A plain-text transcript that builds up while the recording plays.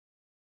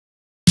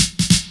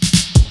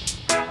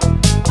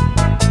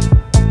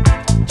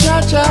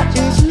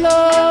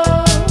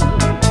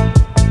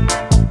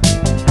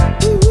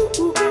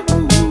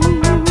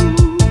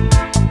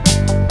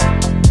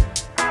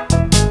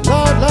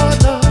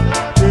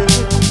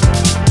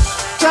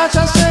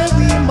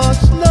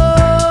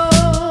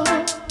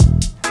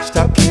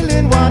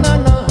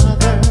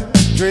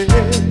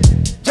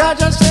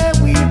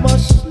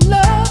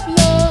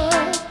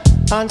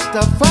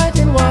stop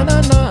fighting one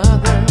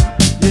another.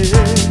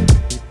 Yeah.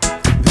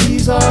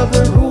 These are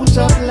the rules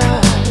of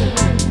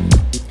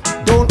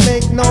life. Don't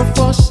make no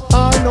fuss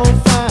or no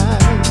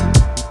fight.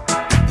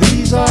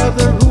 These are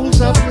the rules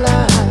of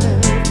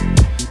life.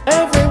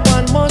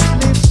 Everyone must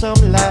live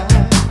some life.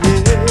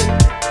 Yeah.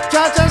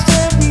 Jaja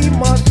said we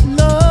must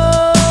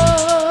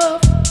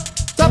love.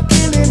 Stop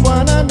killing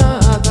one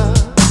another.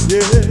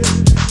 Yeah.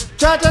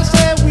 Jaja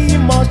said we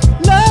must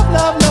love,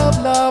 love,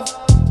 love, love.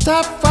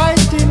 Stop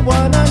fighting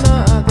one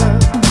another.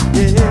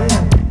 Yeah.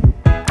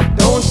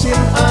 Don't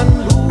sin and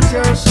lose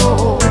your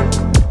soul,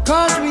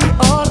 'cause we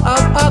all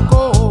have a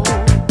goal.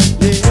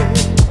 Yeah.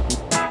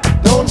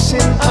 Don't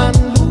sin and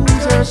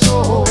lose your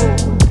soul.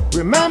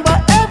 Remember,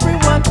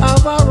 everyone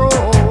have a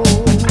role.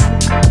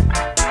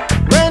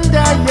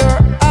 Render your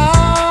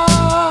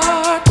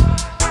heart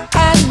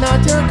and not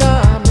your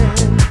garment.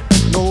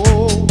 No.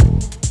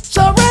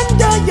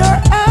 Surrender your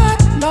heart,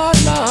 Lord,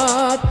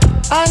 Lord,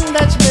 and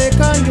let's make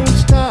a new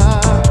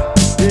start.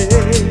 Yeah.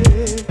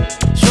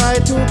 Try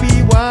to be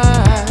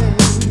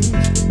wise.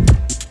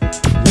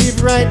 Live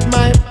right,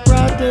 my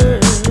brother.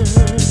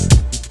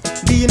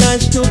 Be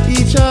nice to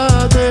each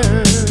other,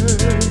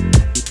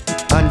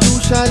 and you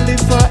shall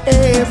live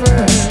forever.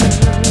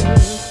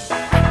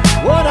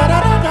 Whoa, da, da,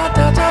 da, da,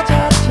 da, da,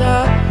 da, da.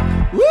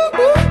 Woo,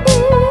 woo,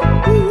 woo,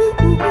 woo,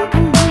 woo, woo,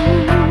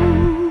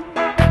 woo.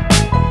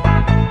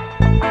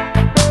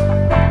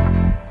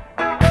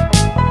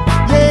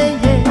 Yeah,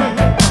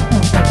 yeah.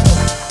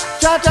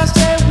 Jaja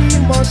say we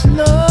must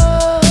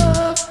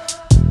love.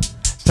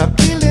 Stop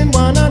killing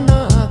one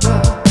another.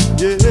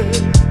 Yeah.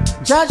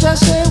 Jaja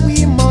say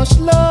we must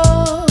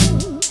love.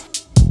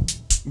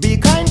 Be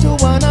kind to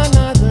one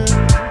another.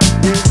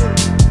 Yeah.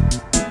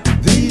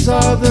 These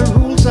are the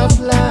rules of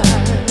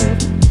life.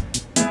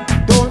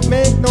 Don't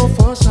make no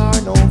fuss or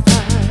no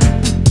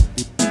fight.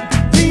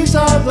 These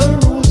are the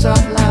rules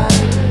of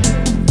life.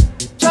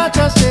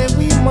 Jaja say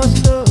we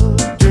must love.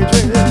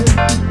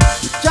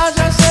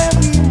 Jaja say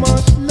we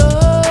must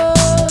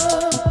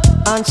love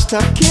and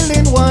stop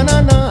killing one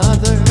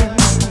another.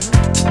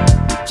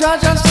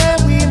 Jaja say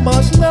we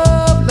must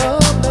love,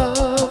 love,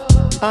 love,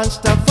 and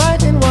stop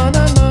fighting one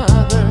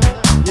another.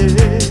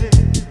 Yeah.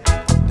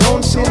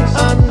 Don't sin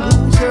and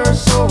lose your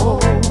soul.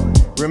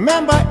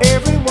 Remember,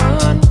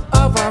 everyone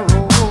have a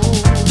role.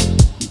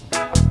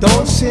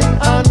 Don't sin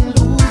and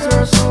lose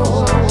your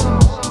soul.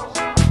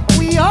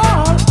 We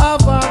all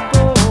have a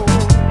goal.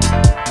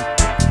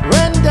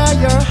 Render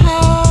your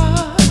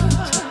heart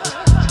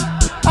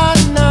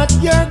and not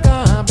your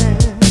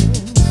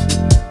garments.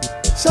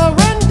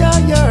 Surrender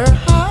your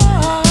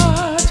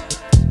heart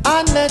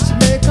and let's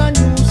make a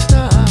new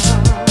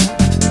start.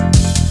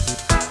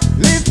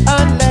 Live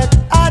and let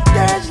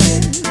others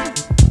live.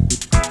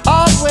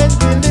 Always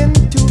willing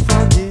to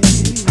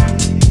forgive.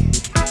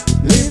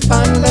 Live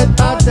and let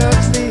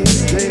others live.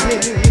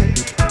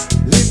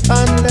 Live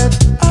and let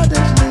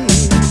others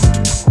live.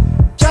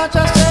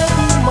 Jaja say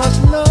we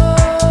must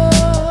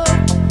love.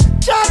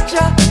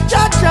 Jaja,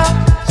 Jaja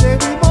say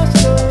we must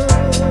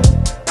love.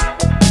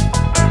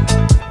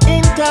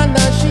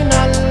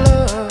 International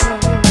love.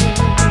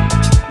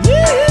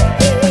 Yeah.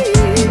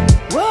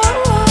 Whoa,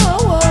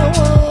 whoa, whoa,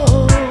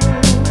 whoa.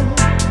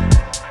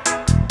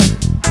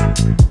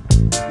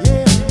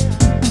 Yeah.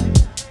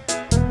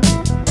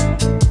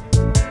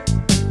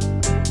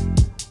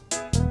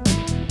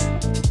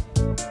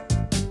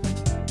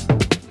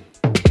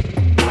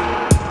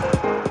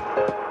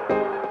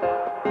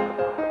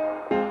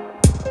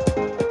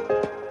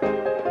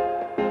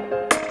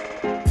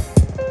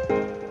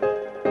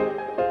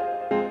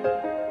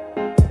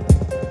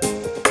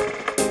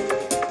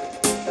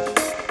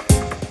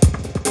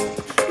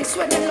 It's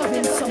when you're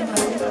loving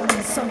somebody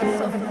and somebody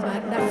loving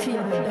back, that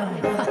feel me down.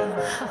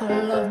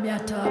 I love me, I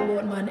talk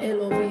about man,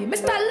 L.O.V.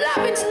 Mr.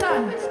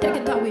 Livingston, take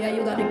it away,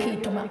 you got the key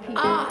to my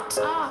heart.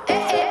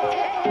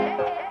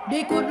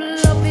 The good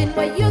loving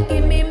what you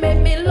give me make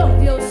me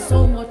love you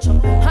so much.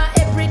 And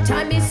every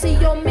time I see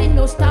you, me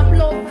no stop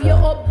love you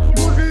up.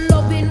 Good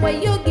loving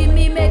what you give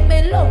me make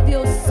me love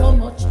you so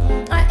much.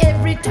 And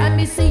every time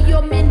I see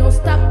you, me no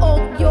stop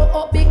hug you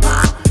up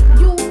because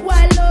you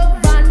I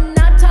love and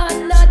not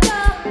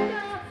another.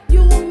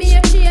 You may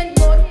change,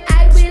 but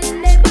I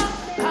will never.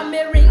 Come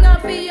me ring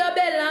off your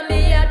bell and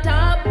me a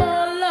talk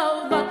about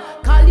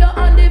love. Call you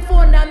on the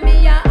phone and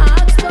me a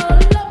ask for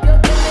love. You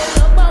give me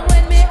love and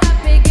when me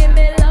happy, give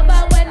me love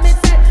and when me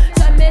sad.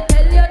 So me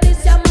tell you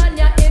this your man,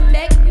 yeah, it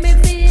make me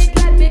feel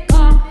glad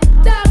because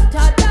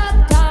doctor,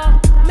 doctor,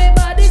 me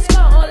body's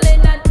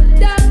calling and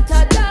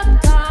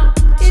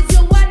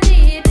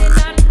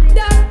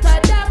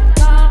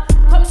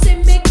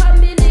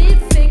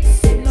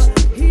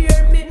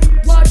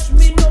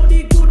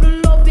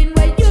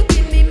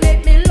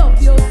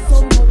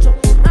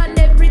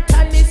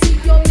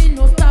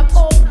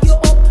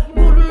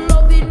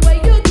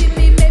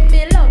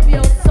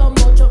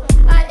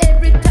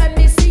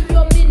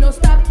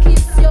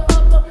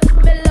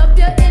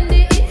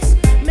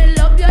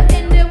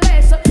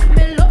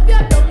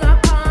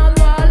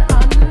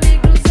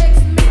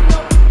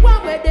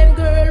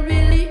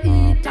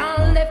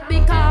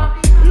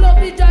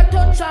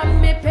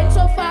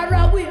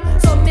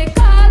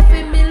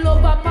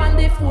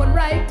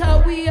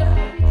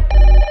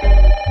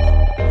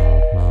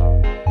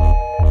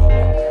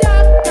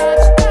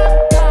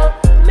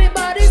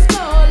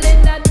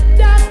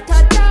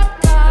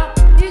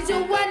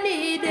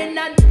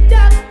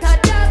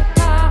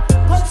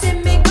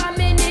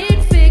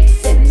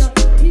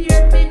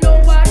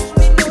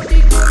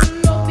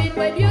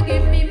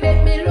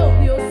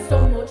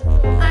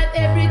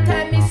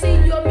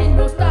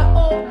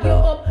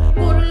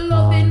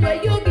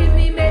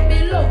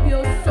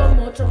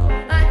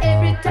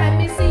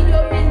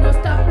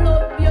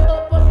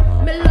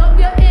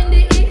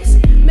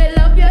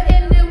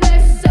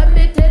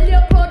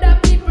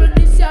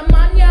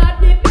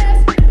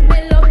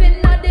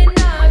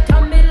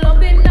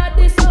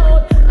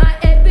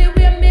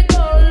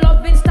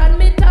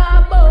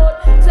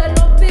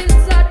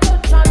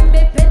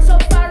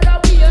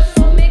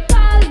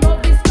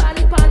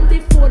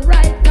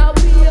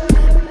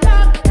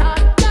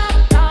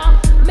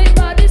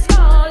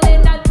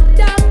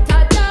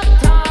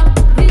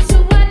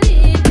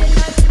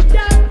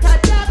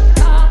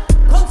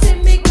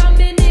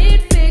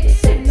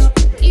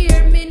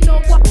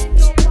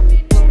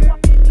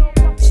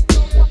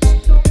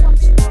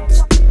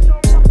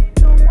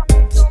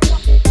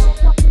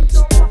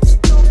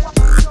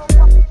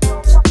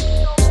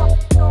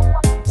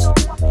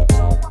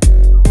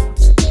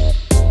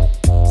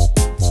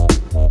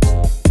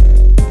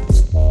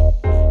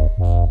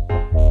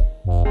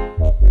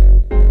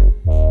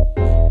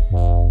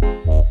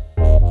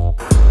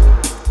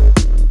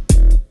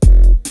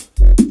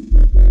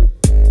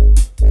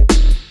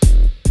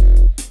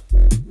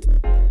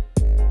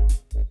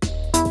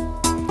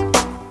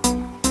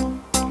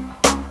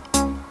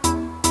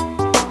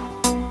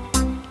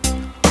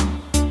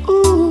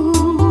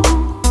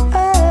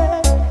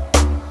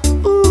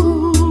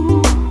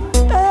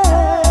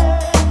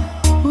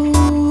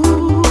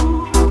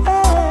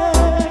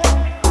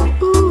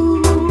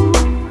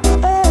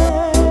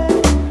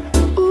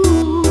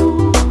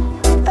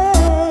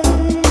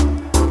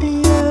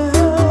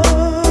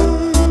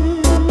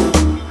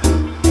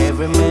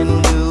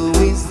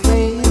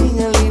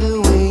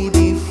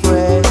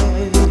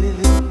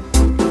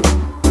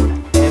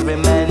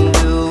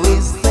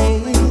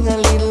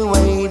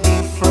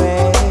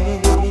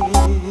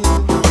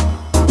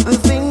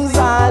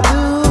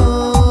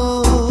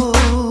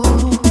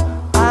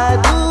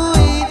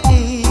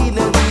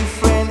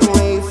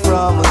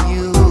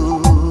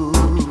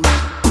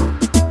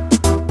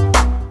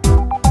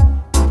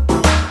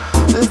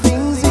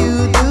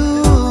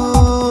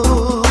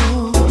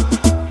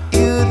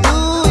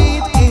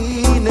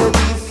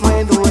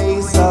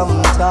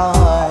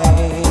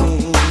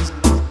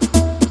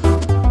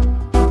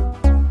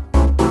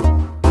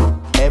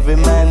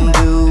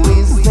do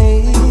his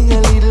thing a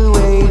little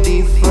way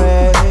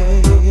different.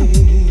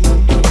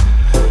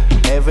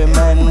 Every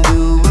man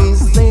do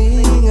his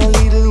thing a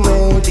little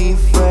way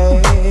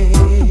different.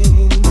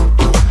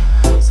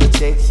 So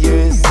check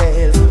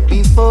yourself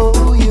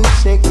before you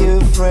check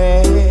your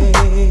friend.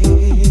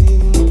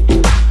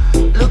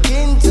 Look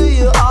into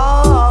your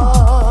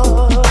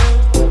heart.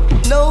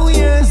 Know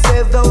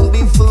yourself, don't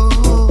be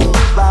fooled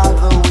by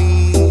the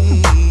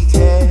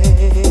weekend.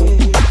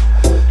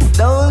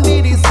 Don't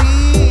be deceived.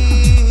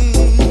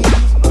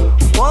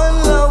 One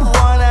love,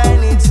 one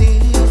unity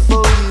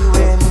for you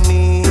and me.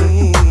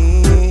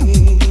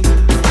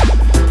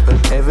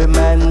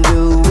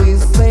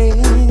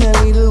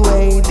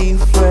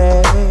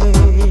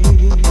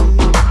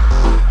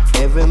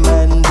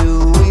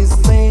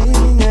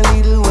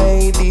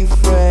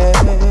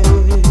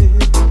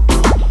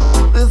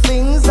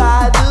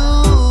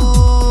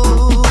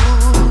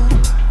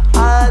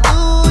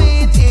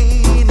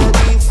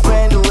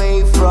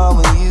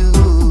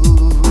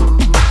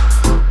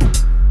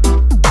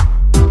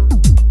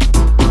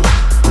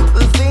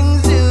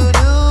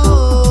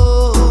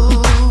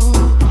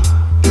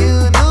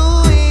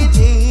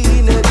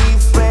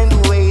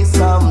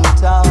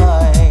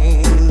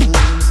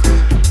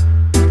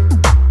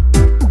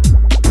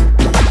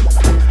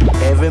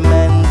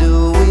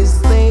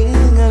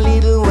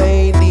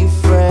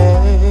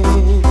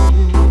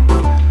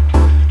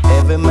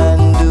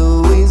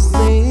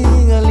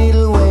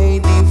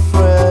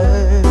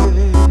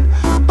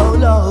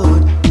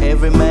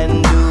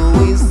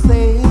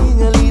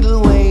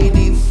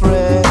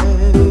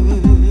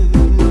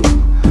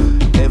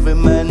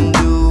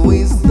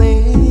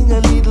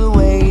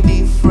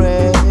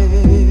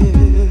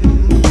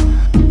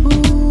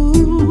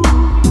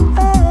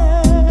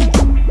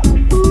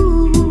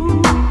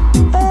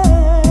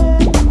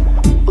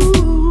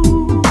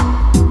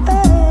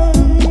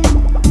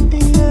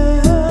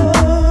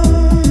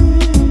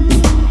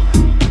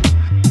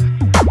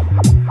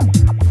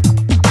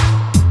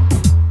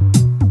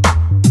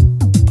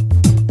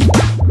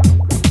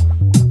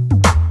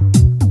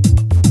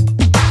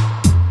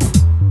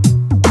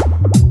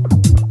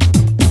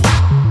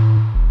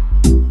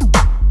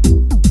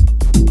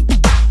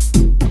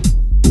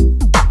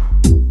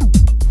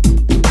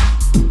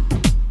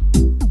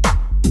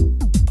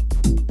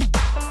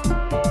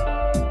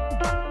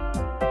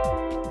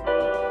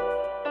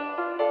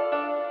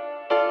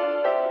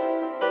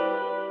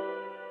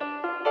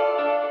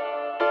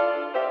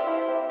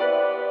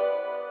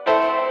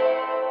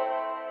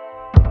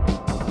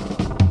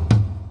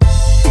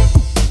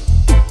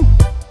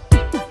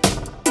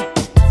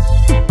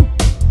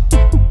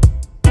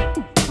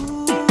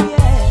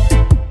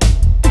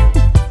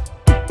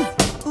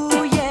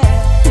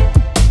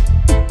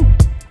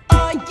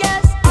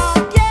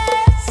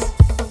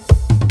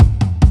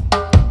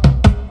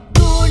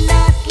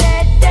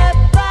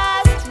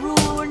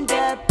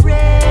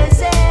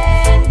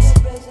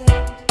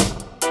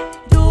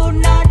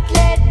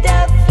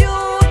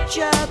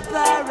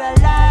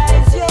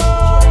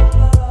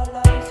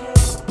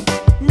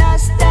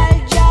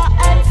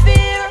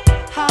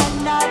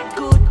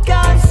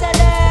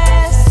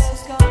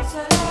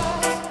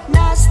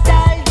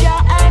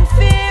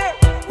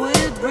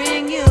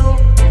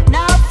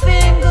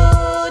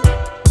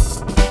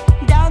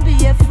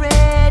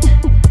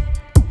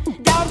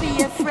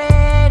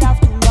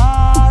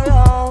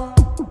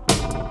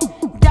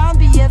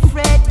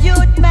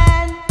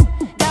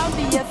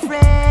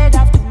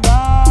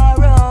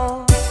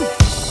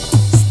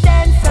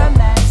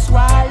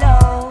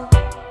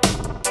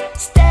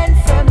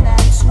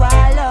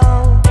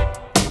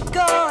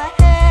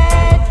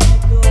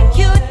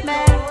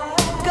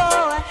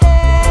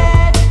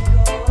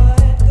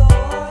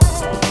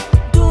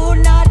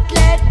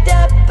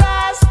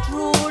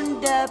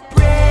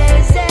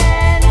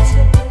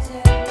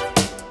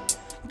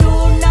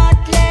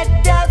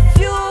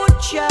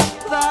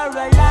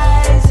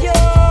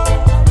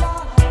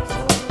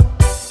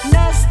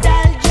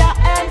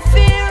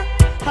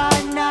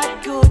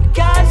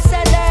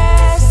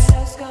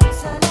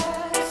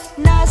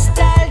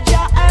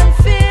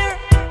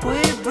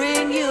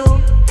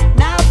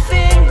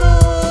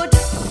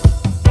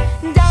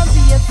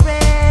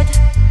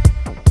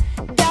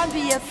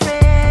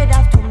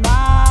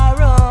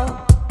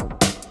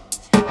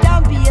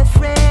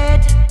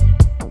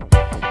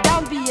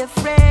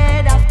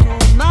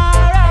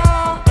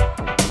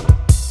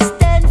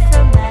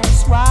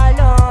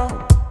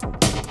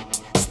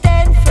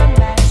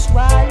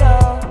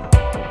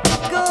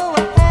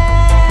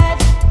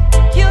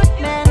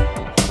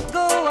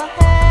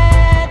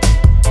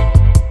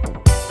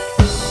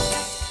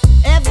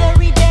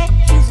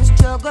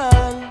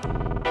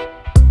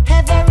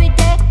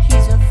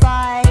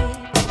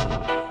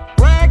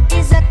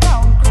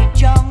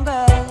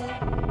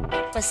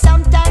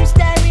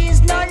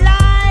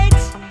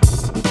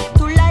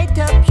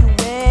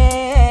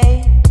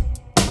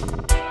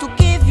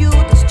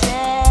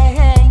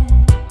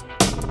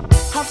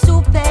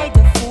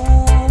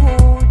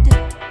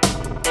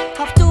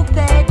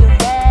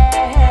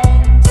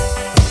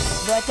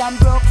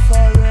 broke for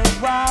a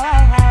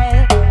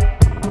while,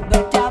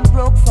 but I'm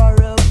broke for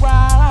a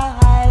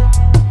while.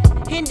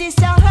 In this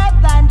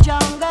urban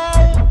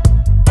jungle,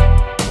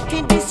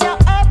 in this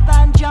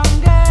urban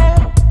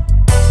jungle,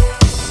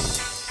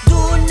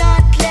 do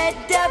not let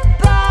the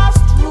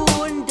past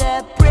ruin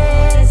the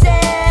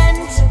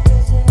present.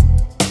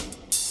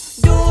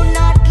 Do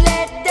not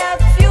let the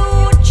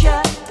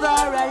future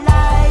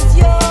paralyze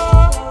you.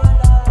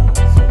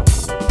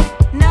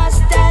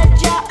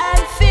 Nostalgia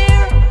and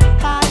fear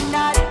are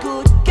not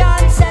good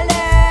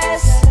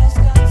counselors.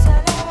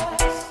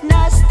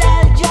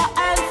 Nostalgia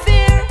and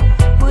fear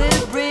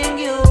will bring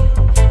you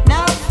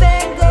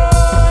nothing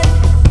good.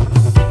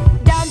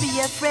 Don't be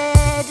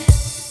afraid.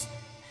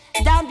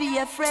 Don't be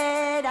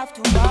afraid of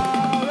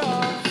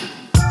tomorrow.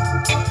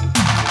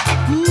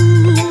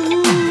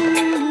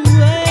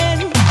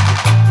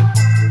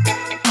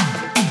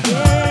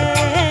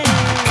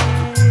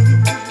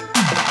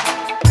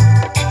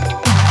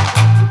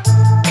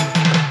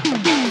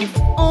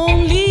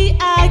 Only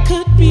I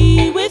could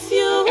be with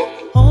you.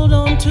 Hold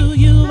on to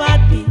you,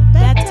 I'd be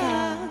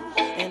better.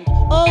 And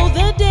oh,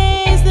 the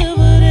days that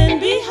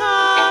wouldn't be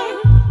hard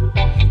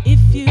if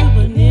you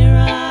were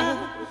nearer.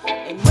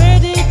 And where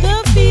did the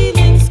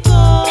feelings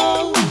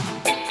go?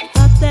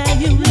 Thought that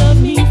you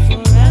loved me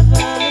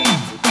forever.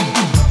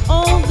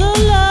 All the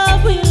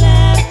love we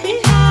left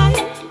behind,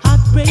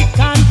 heartbreak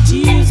and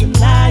tears and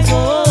lies.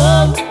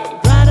 Oh,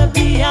 rather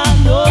be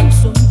alone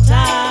sometime.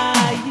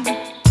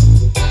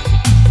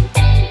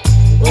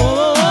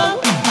 Oh,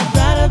 I'd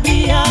rather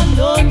be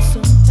alone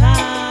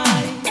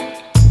sometime.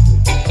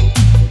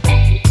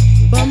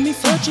 But me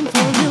searching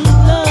for real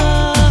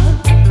love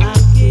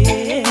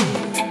again.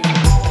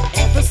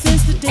 Ever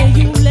since the day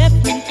you left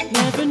me,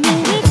 never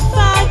knew if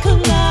I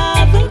could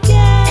love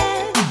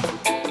again.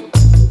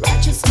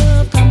 Righteous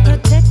love come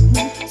protect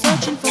me,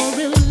 searching for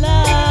real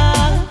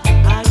love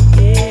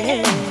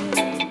again.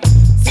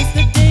 Since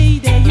the day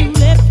that you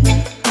left me,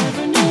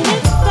 never knew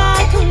if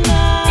I could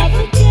love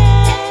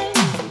again.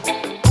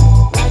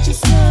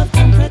 Righteous love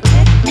come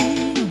protect me.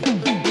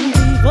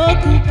 Ndivyo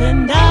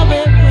kupenda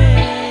wewe,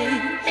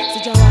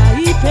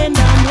 sijawahi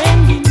penda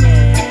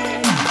mwengine.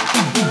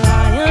 The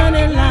lion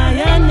and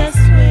lioness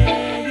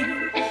way.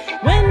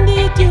 When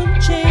did you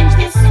change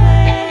this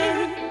way?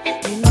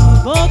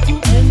 Ndivyo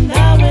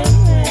kupenda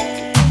wewe,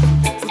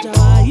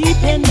 sijawahi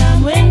penda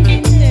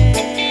mwengine.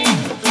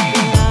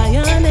 The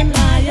lion and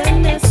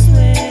lioness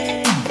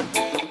way.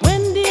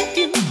 When did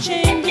you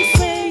change this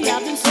way?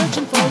 I've been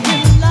searching for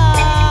your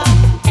love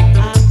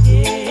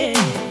again.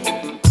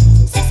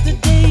 Since the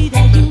day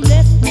that you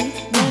left me,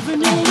 never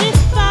knew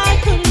if I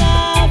could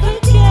love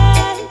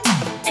again.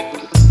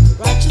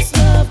 Righteous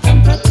love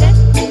can protect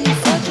me,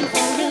 searching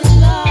for your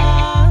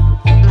love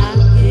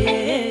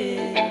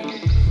again.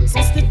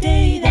 Since the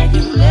day that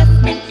you left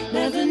me,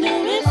 never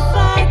knew if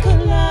I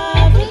could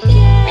love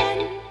again.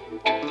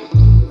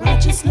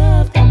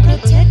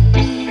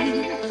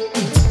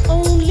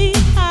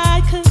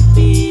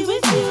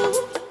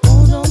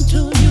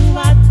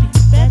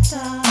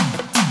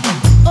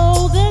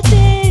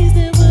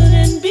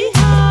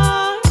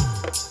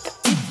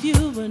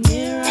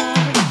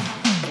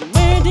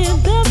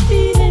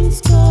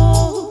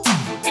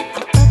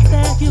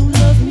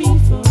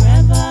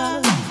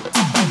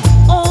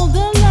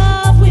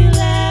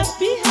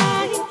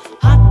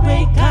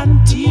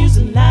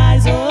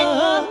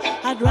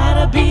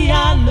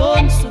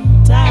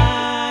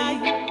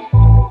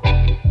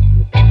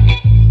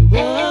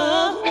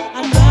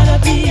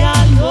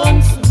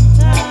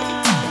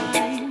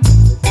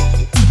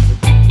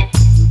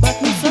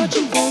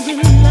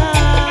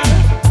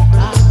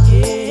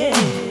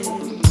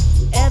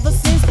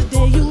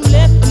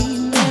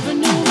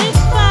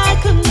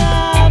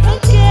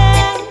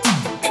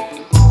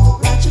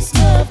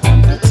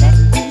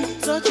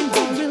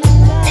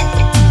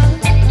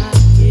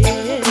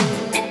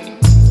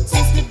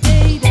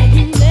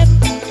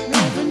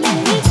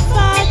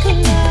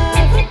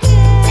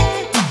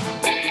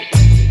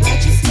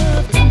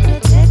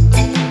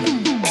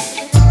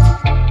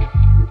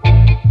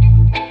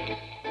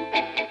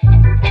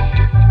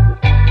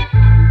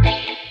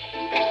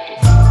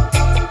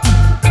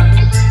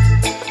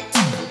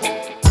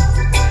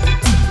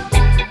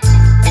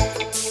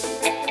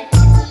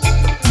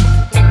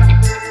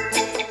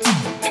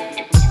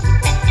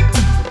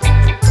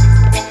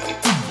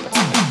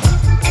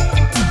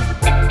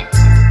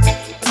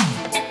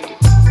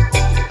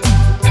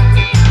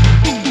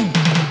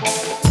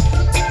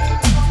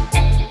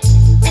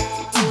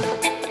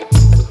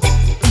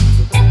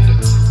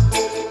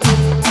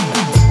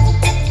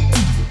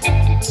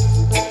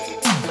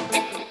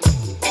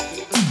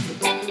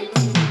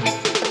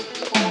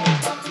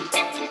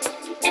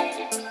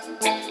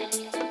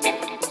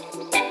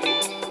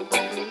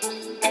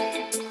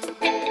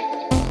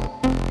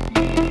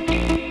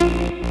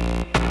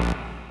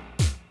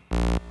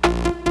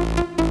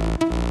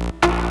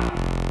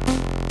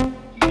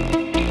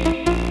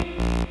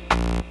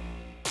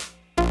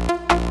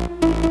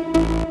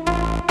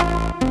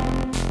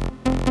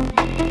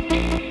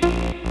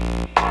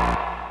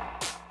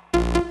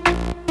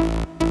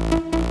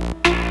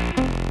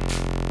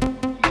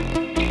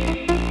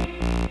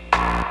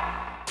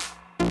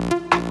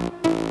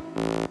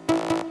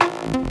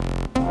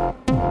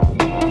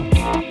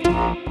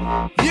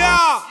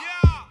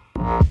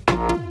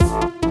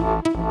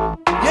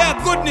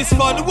 this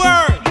for the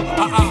world.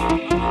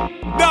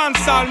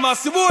 Dancehall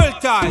massive all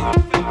time.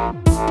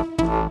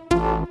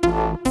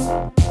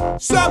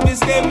 So me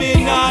say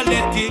me nah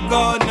let it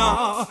go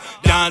now.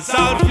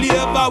 Dancehall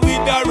flavor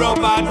with a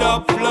rubber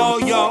dub flow,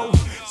 yo.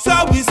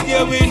 So we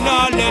say we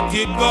nah let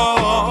it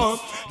go.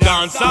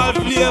 Dancehall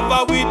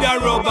flavor with a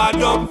rubber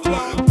dub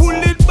flow.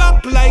 Pull it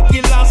back like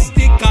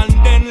elastic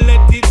and then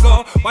let it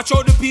go. Watch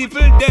how the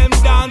people them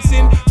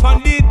dancing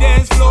on the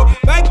dance floor.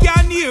 I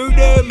can hear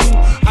them,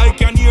 I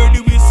can hear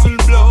the whistle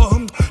blow.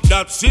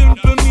 That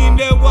simple mean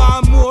they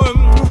want more.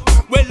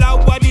 Well, I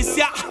what is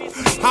ya?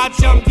 Hot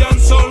champion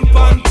sound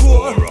pan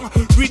tour.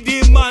 With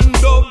the man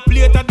dub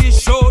plate at the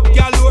show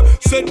galore.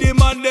 Say the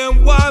man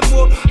them want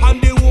more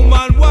and the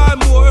woman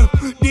want more.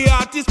 The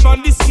artist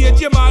on the stage,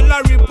 them all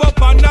a rip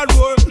up and a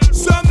roar.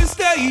 So me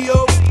stay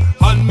yo,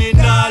 and me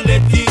nah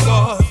let it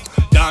go.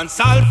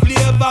 Dancehall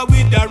flavor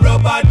with a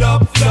rubber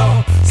dub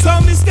flow.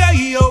 So me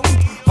stay yo,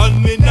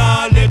 and me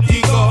nah let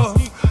it go.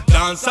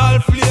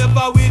 Dancehall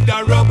flavor with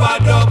a rubber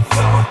dub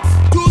flow.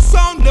 Two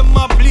sound them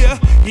a play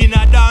in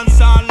a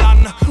dancehall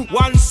land.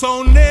 One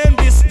sound name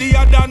this, the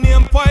other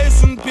name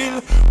poison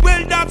pill.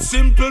 Well that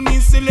simple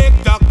means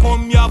selector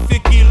come here fi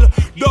kill.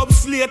 Dub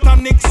slate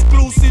and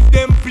exclusive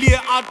them play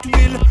at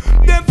will.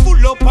 Them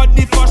full up at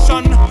the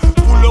fashion,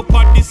 full up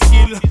at the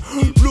skill.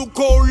 Look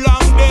how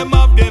long them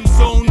have them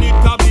sound it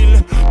a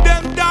bill.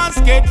 Them dance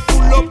get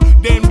full up,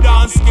 them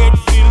dance get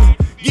fill.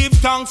 Give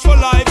thanks for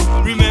life,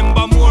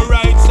 remember more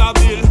rights a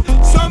bill.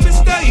 So me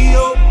stay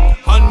up,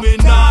 and me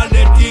nah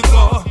let it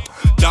go.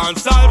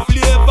 Dancehall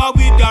flavor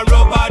with a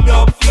rubber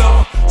dub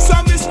flow.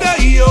 So me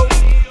stay up,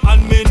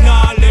 and me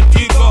nah let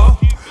it go.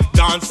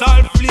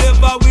 Dancehall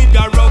flavor with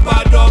a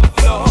rubber dub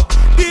flow.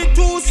 The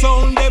two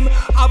sound them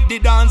have the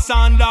dance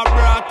and the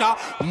brata.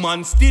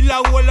 Man still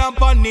a hold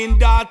up on in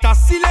data.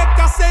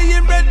 Selector say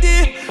him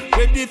ready,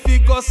 ready fi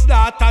go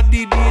start.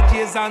 The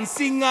DJs and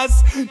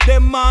singers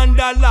demand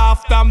the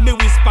laughter. Me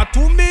whisper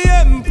to me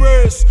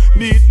empress,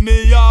 meet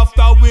me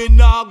after we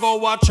now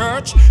go a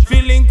church.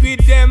 Feeling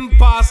with them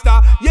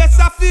pastor. Yes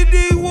I feel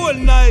the whole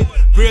night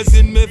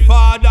praising me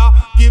father.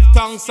 Give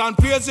thanks and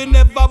praising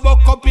never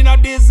buck up in a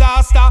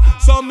disaster.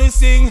 So me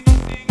sing,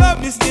 let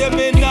me stay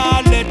me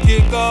now let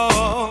it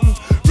go.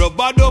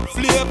 Rubber dub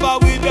flavor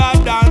with a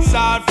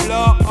dancehall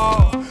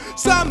flow.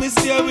 So me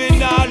say we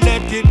nah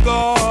let it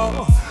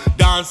go.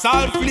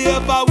 Dancehall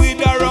flavor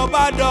with a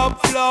rubber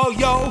dub flow,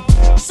 yo.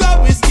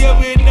 So we say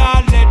we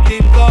nah let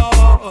it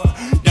go.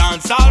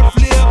 Dancehall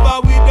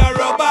flavor with a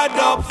rubber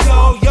dub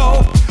flow,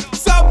 yo.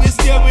 So we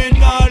say we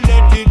nah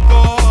let it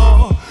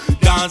go.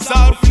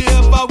 Dancehall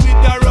flavor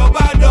with a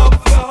rubber dub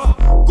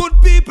flow.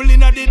 Good people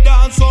in the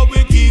dance, so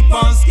we keep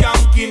on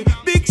skanking.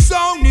 Big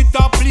sound it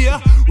a play,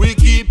 we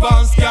keep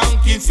on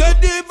skanking. Say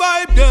the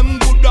vibe them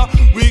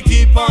good, we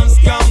keep on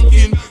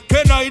skanking.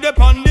 Can I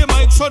depend the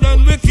mic, so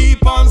then we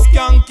keep on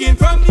skanking.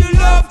 From you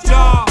love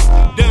jar,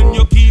 then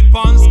you keep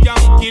on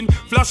skanking.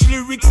 Flash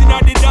lyrics in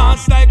the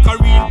dance like a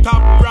real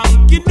top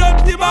ranking.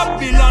 Dirty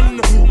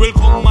Babylon will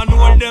come and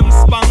hold them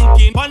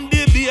spanking. On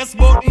the bass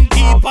button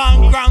keep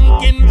on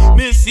cranking.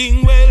 Me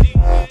sing well,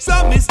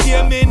 so me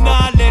stay me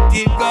nah let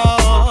it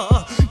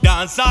go.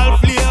 Dancehall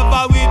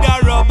flavor with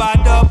a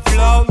rubber dub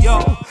flow,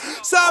 yo.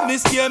 So me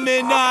stay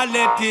me nah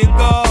let it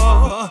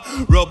go.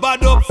 Rubber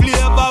dub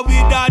flavor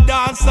with a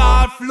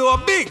dancehall flow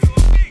big.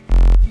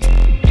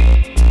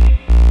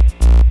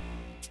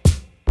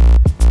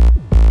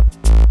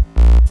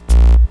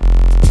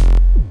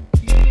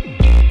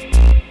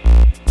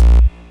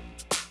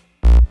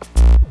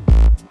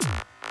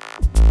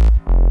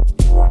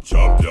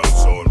 Champion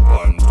sound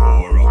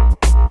Pantora.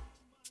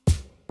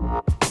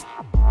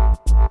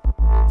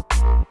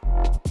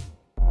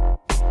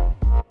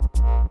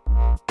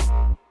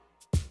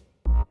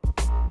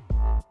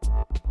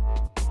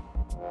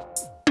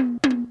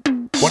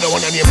 What I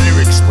wanna name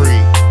lyrics spree.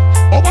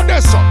 Over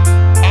there, son.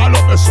 All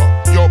up there, son.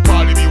 Yo,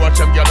 Paulie B, watch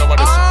them get over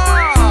there,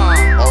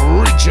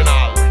 son.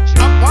 Original.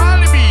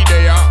 Paulie B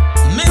there.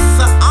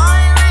 Mr.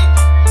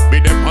 Irie. Be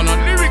them on a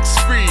lyrics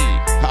spree.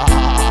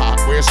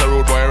 Where's the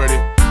road boy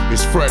already?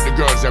 It's Fred, the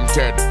girls, them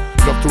Ted.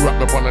 Love to wrap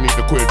up underneath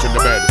the quilt in the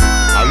bed.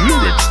 A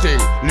lyrics thing.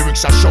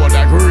 Lyrics are shower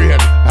like rain.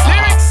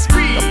 Lyrics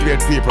spree. The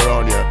played people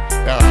around here.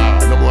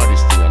 No more of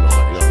this thing, I know.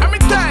 Let me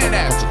tell you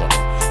that.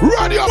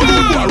 Ready up,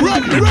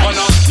 ready.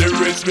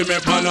 Lyrics be me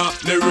panna,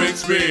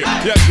 lyrics be.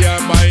 You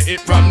can't buy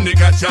it from the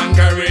catch and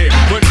carry.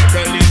 When you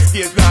tell these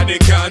kids that they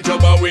can't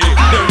jump away.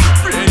 They're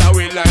afraid of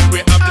we like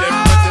we have them.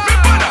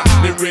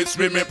 Lyrics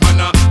be me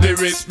panna,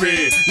 lyrics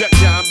be. You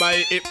can't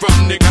buy it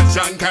from the catch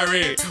and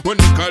carry. When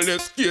you call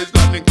these kids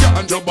that they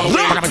can't jump away.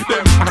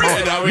 They're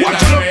afraid of we like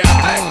we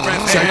have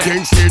them.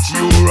 Second stage,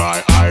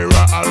 Uri,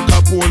 Ira, Al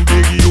Capone,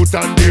 Big Youth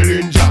and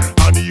Dillinger.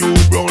 And you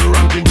Brown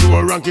ranking to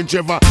a ranking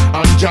Trevor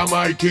and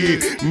Jamaica.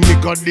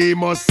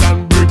 Nicodemus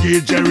and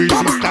Brigade Jerry,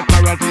 Sister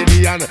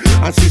Carotinian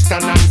and Sister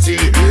Nancy.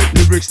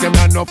 Lyrics them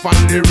enough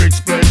and lyrics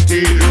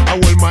plenty. I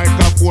hold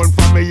microphone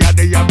for me a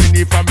the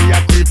Yamini, for me a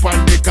creep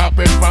and the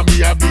carpet for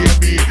me a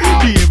baby.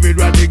 David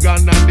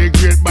Radigan and the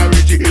great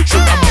Barry G.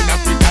 Sugar Man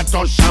Africa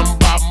touch and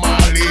Bob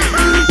Marley.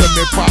 When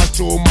me pass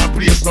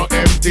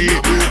city.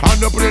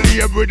 And up the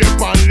label with the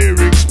pan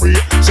lyrics free.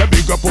 Say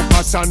big up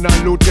Upassan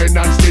and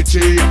Lieutenant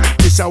Stitchy.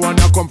 This I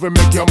wanna come for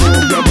make you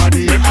move your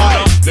body. Me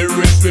panna,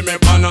 lyrics free, me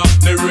panna,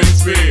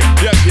 lyrics free.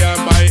 You can't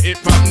buy it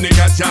from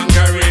nigga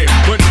Chankari.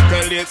 When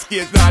nickel is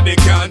kids now they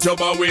can't jump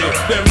away.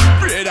 Them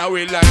afraid that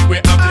we like we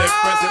have left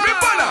present. Me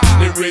panna,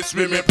 lyrics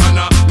free, me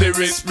panna,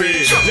 lyrics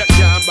free. You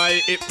can't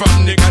buy it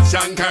from nigga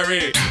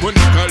Chankari. When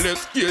nickel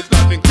is kids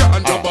now they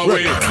can't jump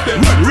away.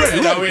 Them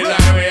afraid that we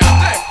like we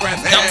have left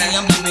present.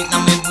 I'm lyric,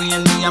 I'm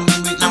brain, me I'm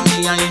lyric, I'm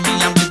me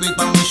I'm lyric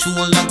from me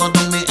shoulder, go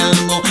down me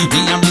elbow.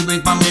 Me I'm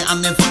lyric from me and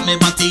me foot, me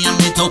body and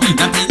me toe.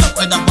 That is up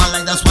with the ball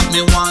like that's what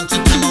me want to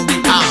know.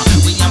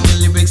 We have the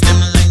lyrics,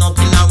 them line up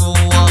in a row,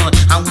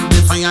 and we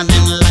will fire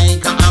them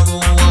like a arrow.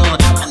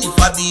 And if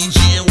a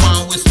DJ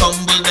want we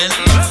stumble, then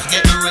let's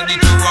get ready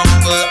to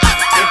rumble.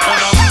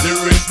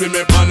 Lyrics free,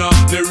 me panna,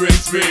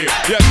 lyrics free.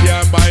 You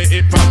can't buy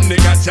it from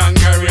nigga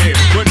Chankari.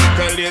 When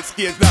nickel is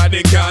kids now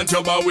they can't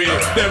jump away.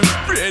 Them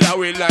afraid that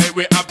we like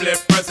we have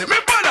left present. Me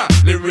panna,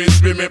 lyrics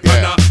free, me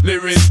panna,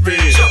 lyrics free.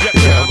 You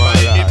can't buy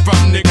it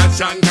from nigga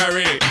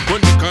Chankari.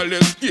 When nickel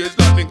is kids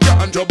now they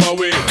can't jump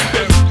away.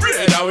 Them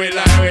afraid that we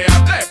like we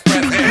have left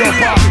present.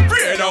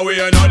 Afraid that we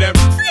know them.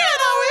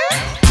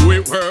 We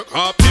work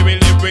up, we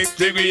live with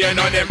degree, you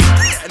know them.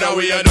 Afraid that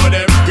we know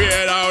them.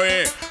 Afraid that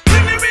we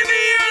live in the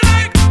air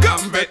like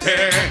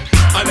confetti.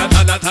 And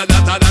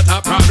that's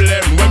a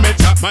problem. When me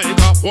chop my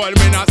cup, hold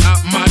me not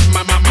stop mad.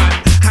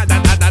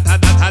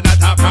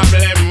 That's a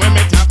problem. When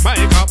me chop my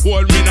cup,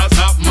 hold me not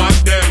stop mad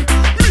them.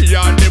 Me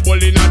and the bull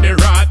in the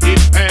ratty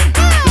pen.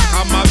 Like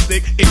a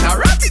mastic, it's a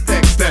ratty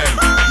text them.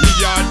 Me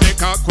and the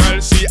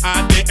cockwell, she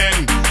at the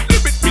end.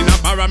 Lyrics been a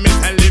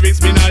parameter, lyrics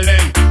been a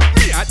length.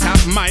 Me a chop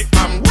my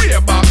from way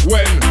back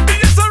when. Me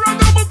just a run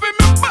up in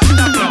me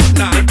band up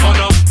now. Me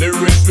panna,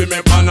 lyrics free,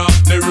 me panna,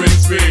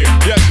 lyrics free.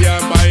 You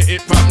can't buy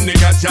it from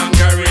nigga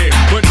Chankari.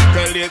 When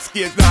nickel is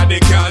kids now they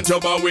can't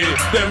jump away.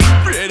 Them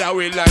afraid that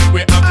we like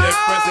we have left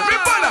present. Me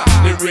panna,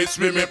 lyrics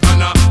free, me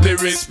panna,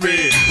 lyrics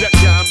free. You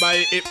can't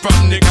buy it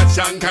from nigga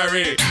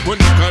Chankari. When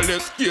nickel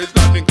is kids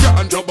now they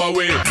can't jump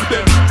away.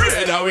 Them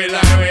afraid that we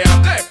like we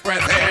have left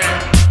present.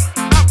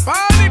 A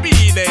party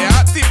be there,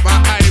 Tippa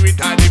Irie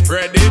and the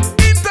Freddy.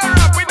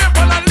 Interrupt with them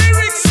on the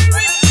lyrics.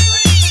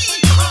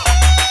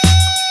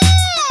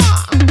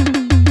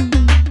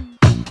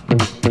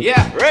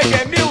 Yeah,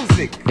 reggae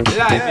music,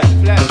 live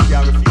in flesh.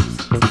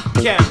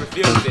 Can't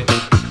refuse it.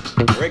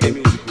 Reggae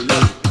music, we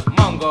love it.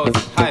 Mungo's,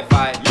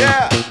 Hifi,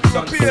 Yeah,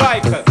 some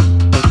cycle.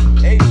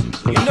 Hey,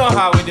 You know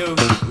how we do.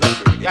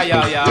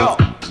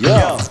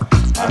 Yeah.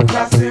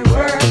 Across the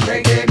world,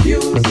 reggae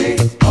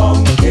music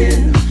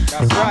pumping.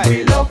 That's right.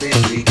 We love it,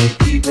 see the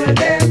people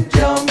them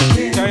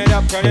jumping.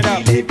 Turn it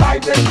up. The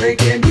vibrant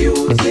reggae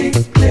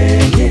music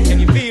playing. Can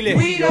you feel it?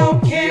 We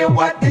don't care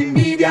what the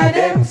media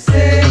them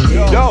say.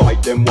 yo,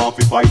 fight them want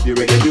to fight the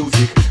reggae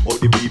music, but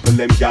the people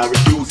them can't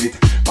refuse it.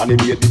 And they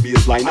made the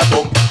bassline a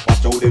thump.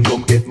 Watch how them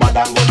drum get mad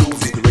and go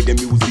lose it. Reggae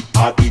music,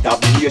 heartbeat of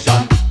the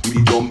nation. With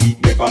the drum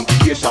beat make from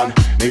creation.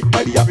 Make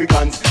by the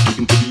Africans,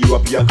 even to the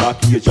European,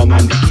 Caucasian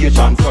and the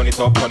Asians. Turn it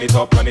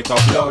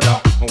up louder.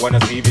 I wanna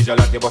see visual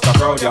and they was a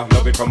crowd, yeah.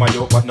 Love it from my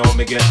youth, but now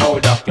me get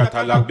older.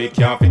 Catalog big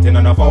can't fit in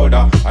a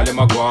folder. All them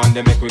a go on,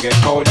 they make we get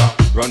colder.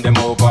 Run them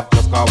over,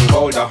 just cause we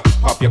bolder.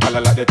 Pop your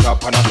collar like the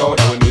top and a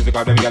soda. When music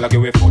of them gyal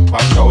give we foot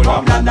pan shoulder.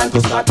 From London to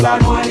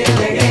Scotland, one year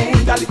reggae.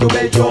 Italy to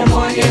Belgium,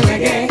 one year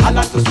reggae.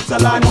 Holland to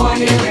Switzerland, one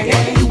year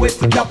reggae. US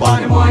to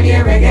Japan, one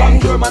year reggae. From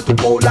German to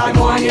Poland,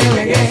 one year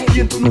reggae.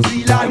 Spain to New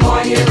Zealand,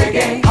 one year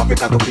reggae.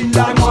 Africa to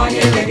Finland, one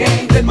year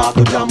reggae. Denmark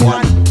to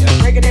Jamaica.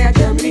 Reggae there,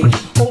 Germany.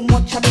 How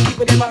much of the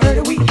people them are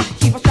early we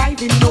keep us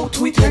striving, no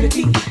to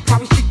eternity.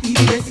 Carry strictly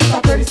the best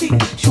of courtesy.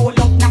 Show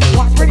love, not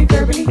once, spread it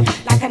verbally.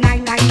 Like a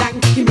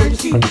 999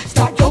 emergency.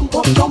 Start jump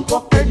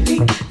up, early.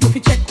 You fi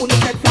check on the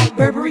red flag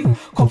Burberry.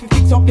 Come fi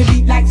fix up the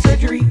beat like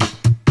surgery.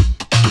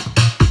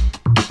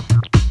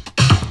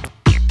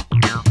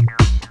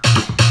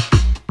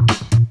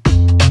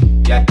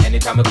 Yeah,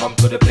 anytime we come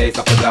to the place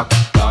of the block,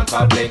 dance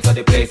all planes to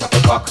the place of the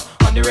fuck.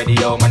 On the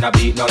radio, man, I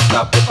beat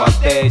non-stop. The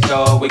first day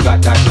show, we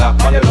got that block.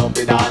 And you love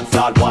the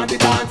dancehall, want the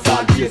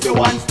dancehall, raise the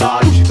one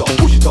star.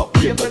 Push it up,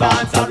 rate the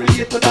dancehall,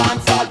 relate to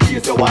dancehall,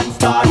 raise the one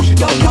star. Push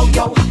it up.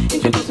 Yo,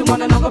 introducing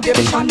one another,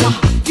 baby Shanna.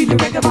 Feel the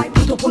reggae vibe,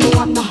 put up on the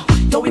one now.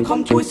 Yo, we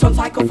come to his son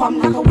cycle from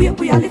like a wave,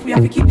 we are live, we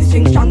have to keep this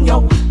thing strong, yo.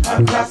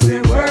 Across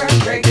the world,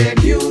 reggae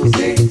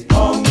music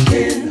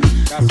pumping.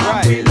 That's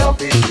right. We love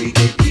it, see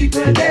the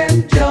people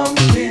them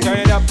jumping. Turn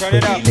it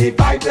up. The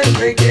vibrant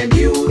reggae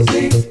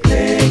music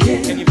playing.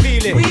 Can you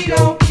feel it? We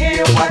don't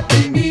care what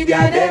the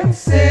media them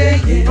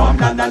saying. From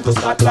London to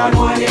Scotland,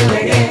 One year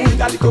reggae.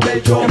 Italy to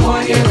Belgium,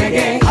 One year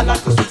reggae.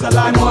 Holland to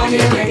Switzerland, One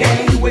year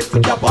reggae. US to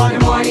Japan,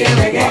 One year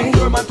reggae.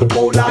 German to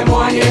Poland,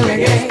 One year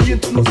reggae. Spain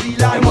to New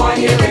Zealand,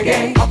 One year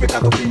reggae. Africa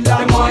to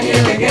Finland, One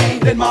year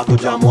reggae. Denmark to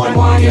Jamaica.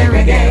 One year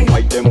reggae.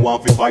 Fight them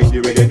want to fight the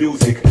reggae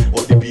music,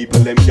 but the people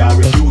them can't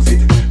refuse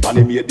it. And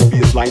they made the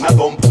bassline a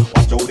thump.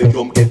 Watch how them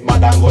drum get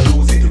mad and go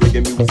lose it.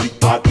 Reggae music,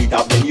 heartbeat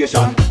of the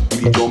nation.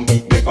 With the drum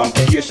beat make from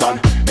creation.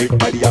 make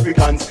by the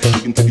Africans,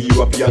 even to the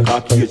European,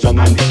 Caucasian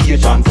and the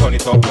Asians. Turn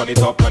it up, turn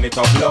it up, turn it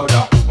up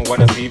louder. I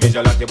wanna see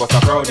vigilante bust a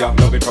crowd, yeah.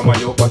 Love it from my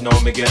youth, but now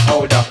me get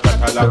older.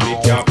 Catalog we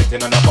can't fit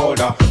in on a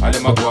folder. All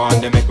them a go on,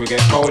 they make we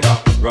get colder.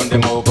 Run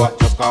them over,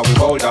 just cause we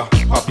bolder.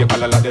 Pop your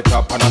collar like the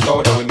top and a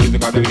soda. With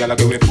music on the girl, I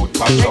give it foot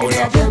past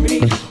shoulder. Germany,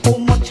 how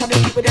much of the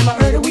people them a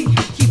heard of we?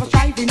 Keep us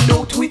striving,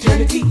 no to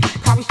eternity.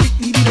 Cause we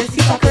strictly the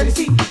best, our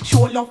courtesy.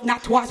 Show love,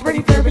 not twice,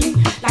 ready verbally.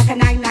 Like a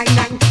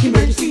 999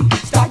 emergency.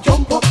 Start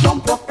jump up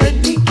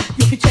early.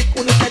 You can check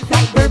on the red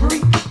flight Burberry.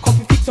 Come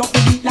to fix up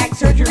the beat like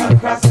surgery.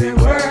 Across the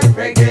world,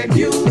 reggae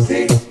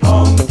music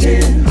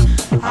pumping,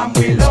 and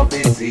we love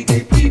it. See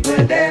the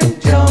people them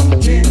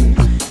jumping.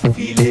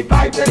 Feel the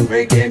vibe and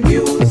reggae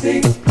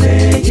music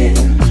playing.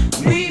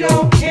 We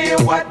don't care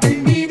what the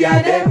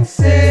media them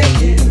saying.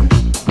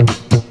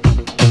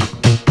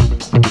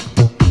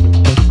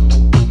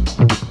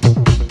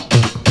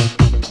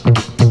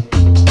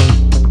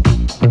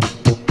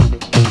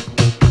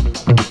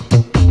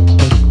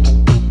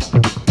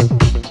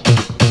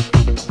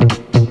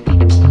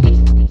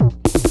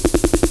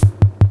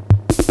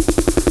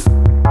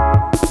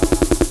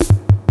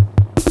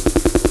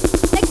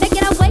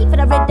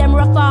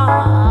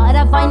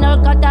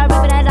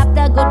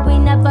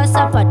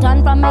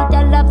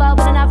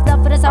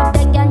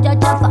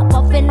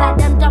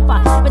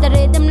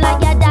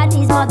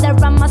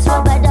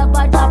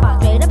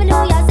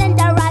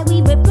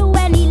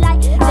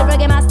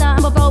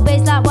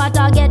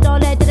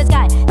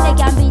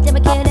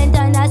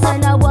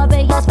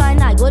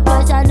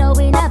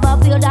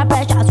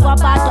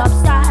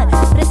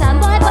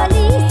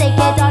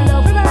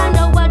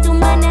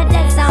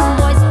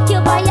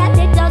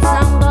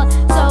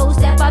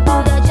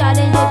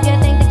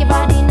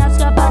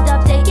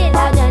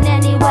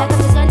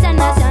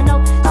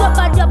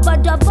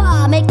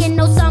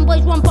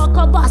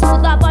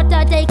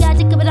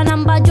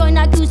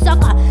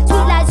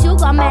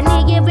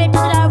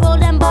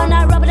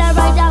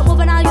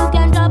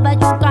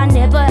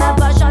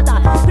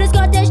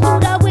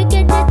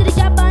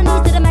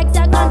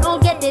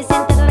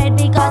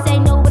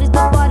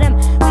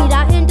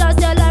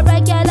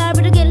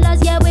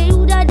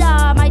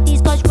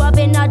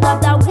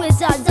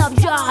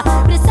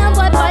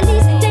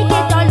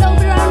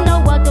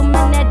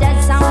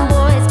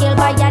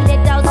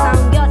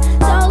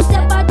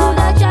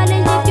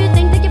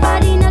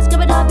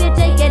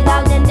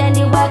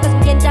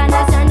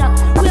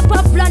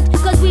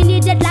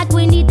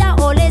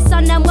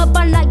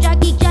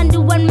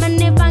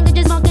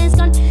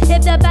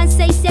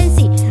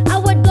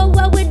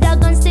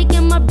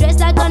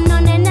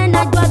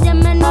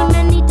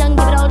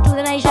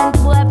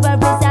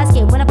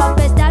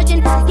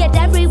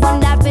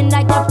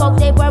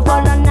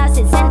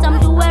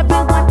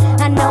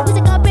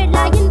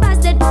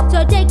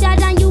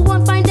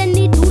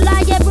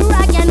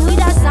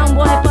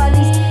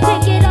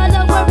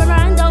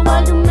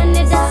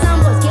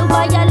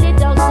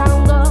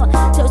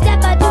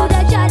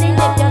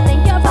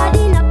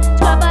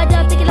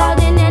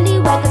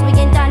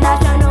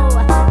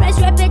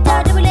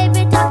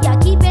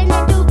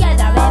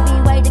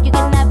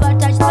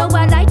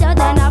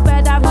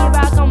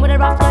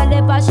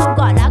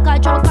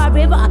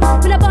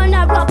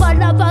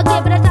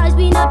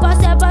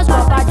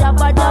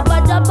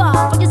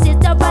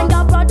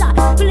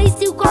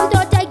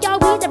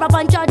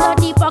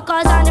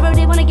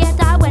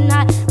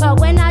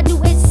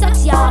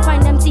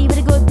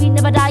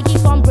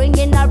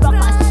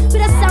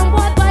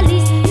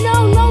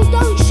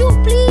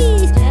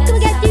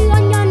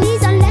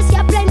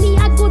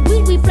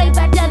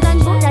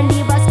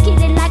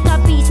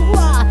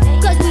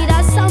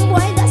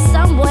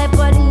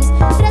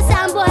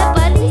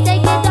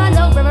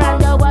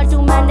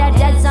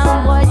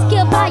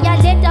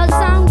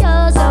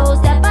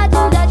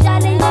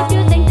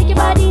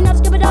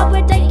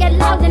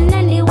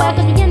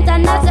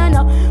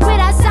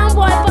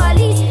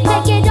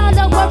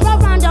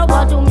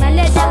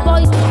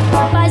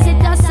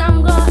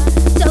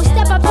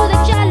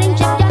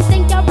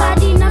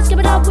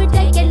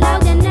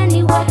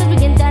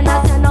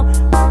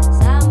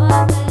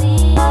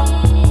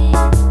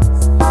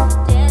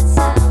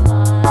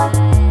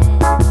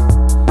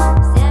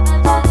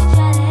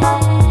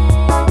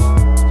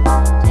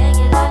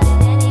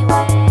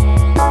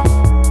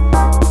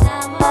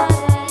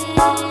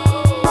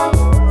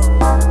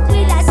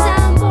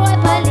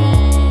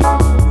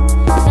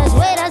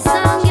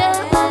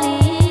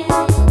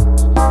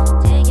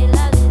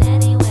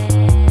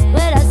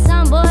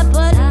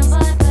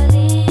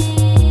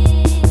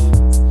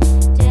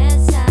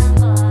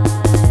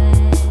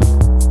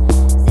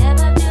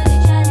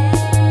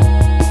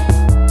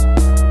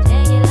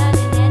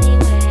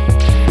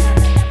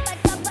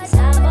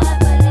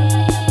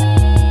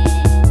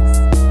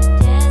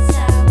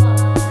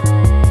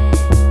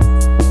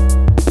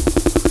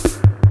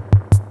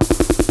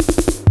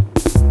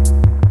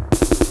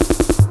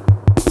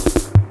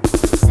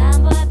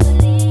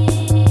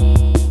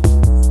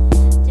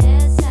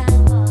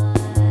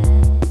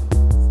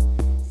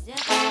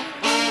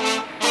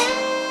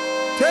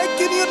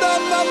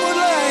 Memory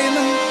lane.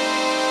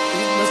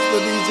 Mr.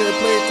 DJ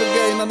play it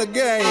again and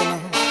again.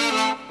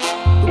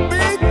 The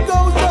beat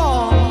goes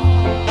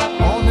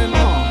on and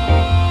on.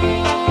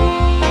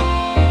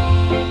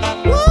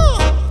 Woo!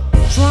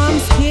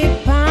 Drums keep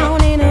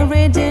pounding a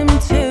rhythm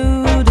to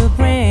the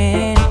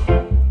brain.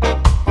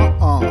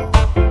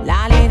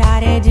 La li da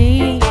di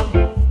dee.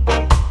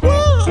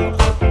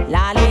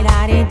 La li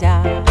da di da.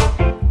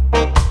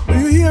 Do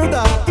you hear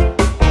that?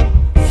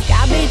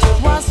 Cabbage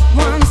was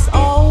once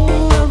all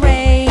the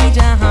rage,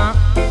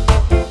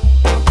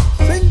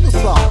 Sing the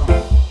song.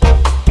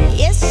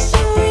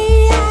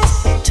 History has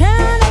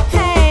turned a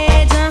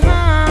page,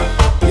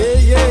 Yeah,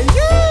 yeah,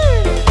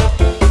 yeah.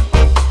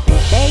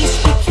 Bass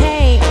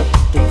became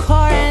the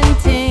current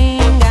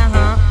thing,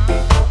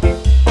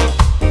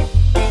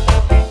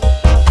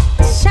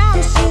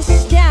 Sound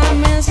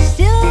system is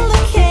still the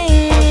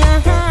king,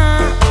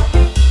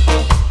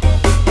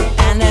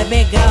 And the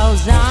beat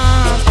goes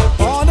on.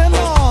 On and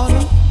on.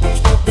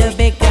 The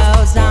beat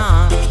goes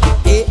on.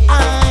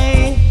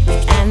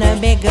 And the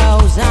beat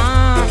goes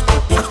on.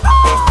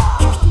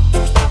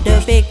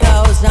 The beat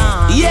goes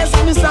on. Yes,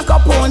 Mr.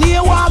 Capone,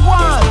 here walk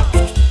one.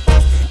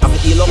 I'm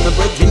heal up the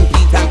brethren,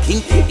 Pete and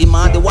King. Him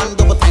and the one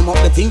double time up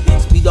the thing.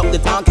 Speed up the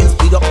talking,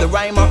 speed up the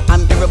rhymer,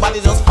 and everybody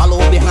just follow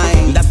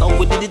behind. That's how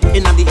we did it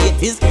in the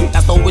 80s.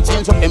 That's how we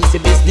change up MC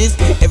business.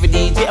 Every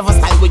DJ have a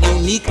style with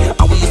unique,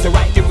 and we used to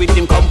write the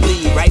rhythm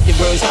complete. Write the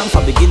version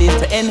from beginning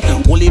to end.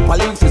 Only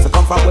lyrics used to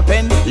come from a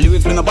pen.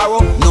 Lyrics we no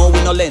borrow, no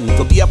we no lend.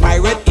 To be a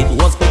pirate, it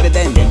was for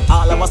then. Then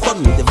all of a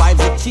sudden, the vibes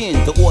had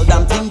changed. The old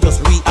damn thing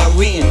just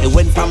rearranged. It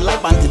went from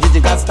live band to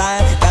digital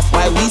style. That's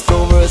why we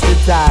so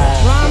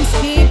versatile. Drums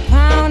keep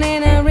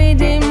pounding a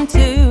rhythm to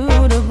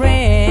the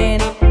brain.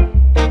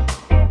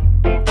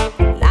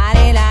 La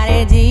di la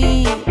di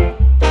dee.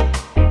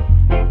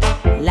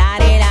 La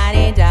di la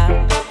di da.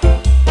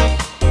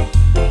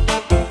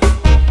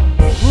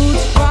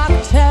 Roots rock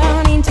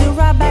turn into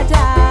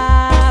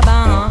rubber-dub.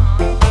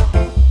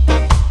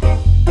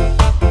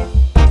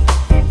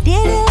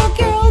 Little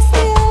girls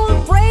still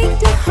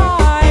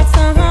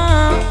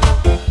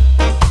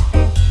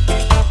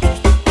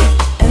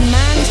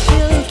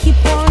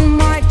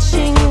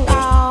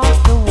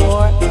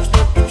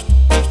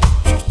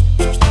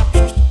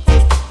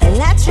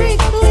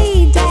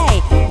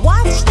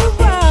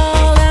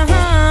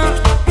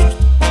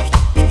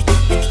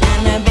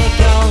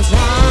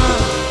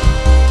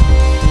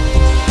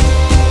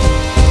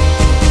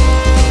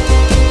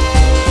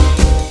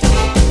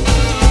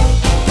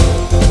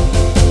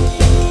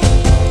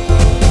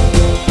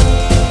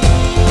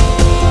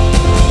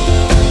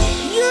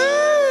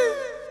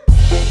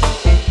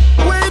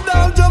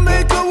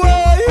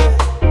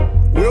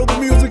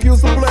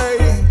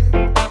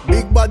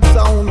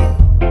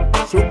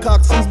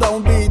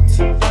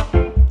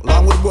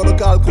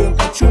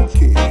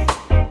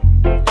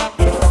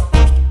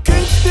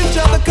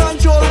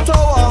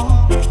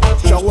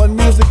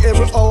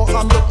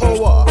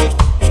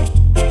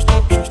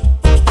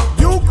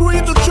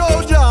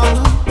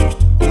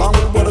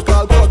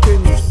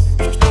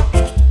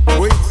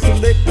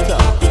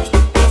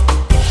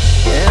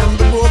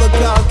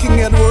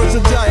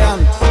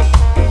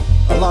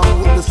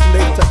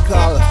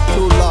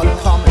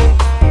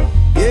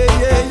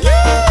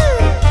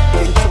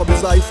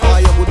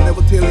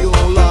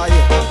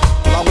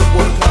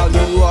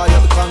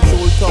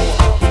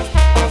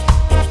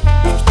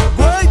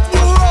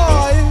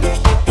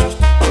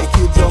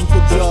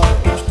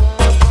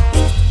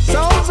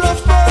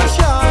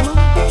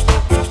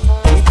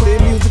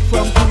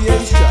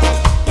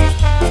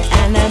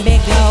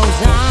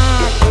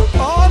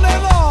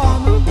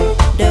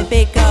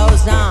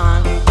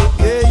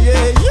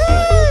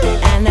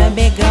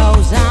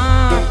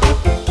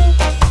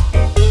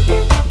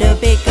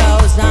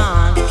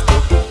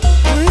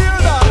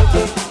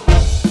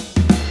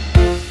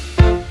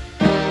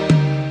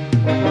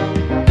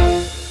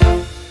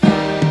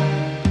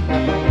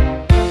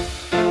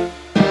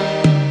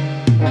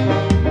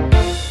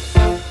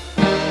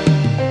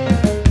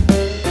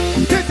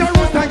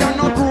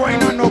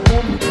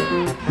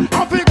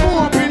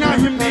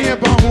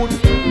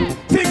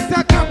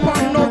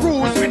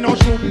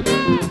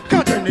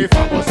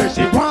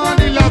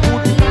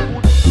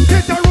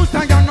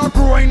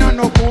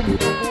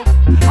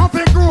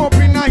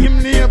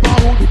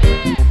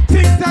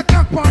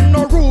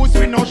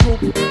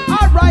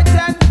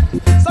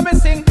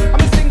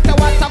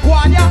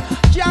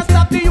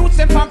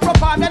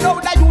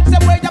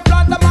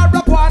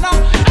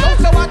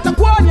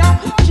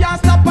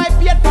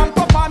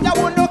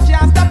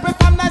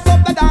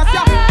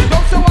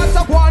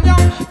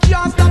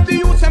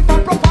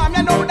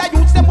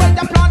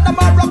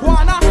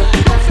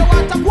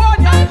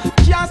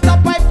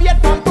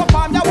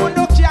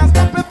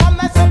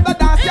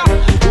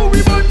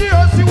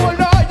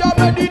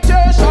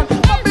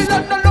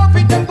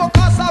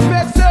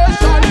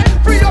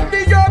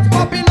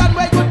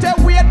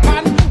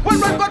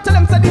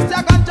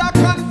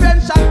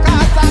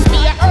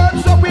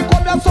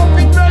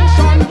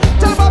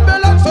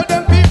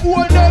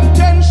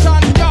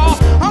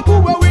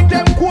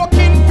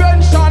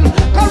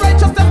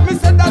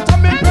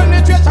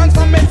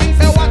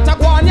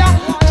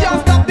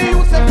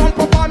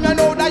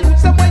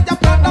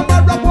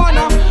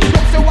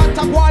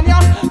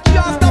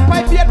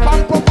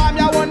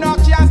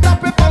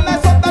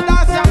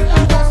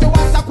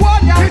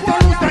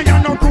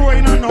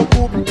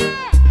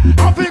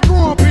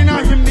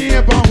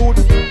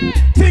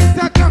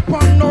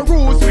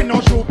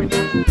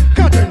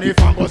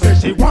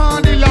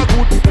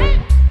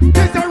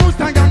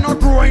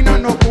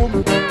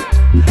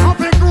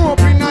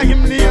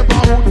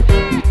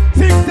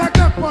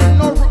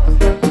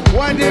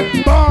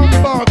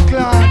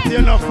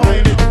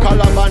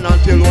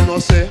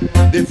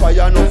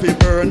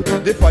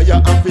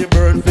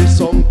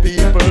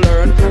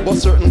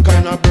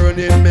and a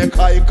burning make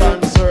eye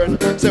concern.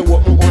 Say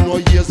what me on no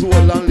years old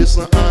and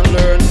listen and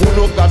learn. Who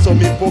no got some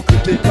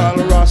hypocritical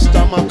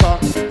Rastamaka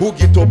who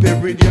get up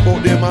every day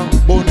but them a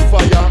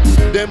bonfire.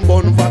 Them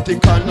burn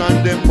Vatican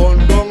and them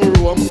burn down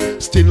Rome.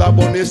 Still a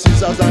burn the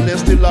scissors and they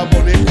still a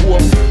burn the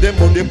comb. Them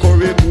burn the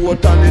curry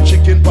goat and the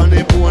chicken pan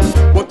the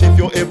bone. But if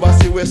you ever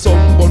see where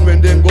some burn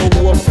when them go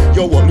home,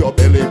 you hold your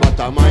belly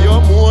bottom and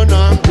you moan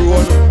and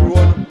groan.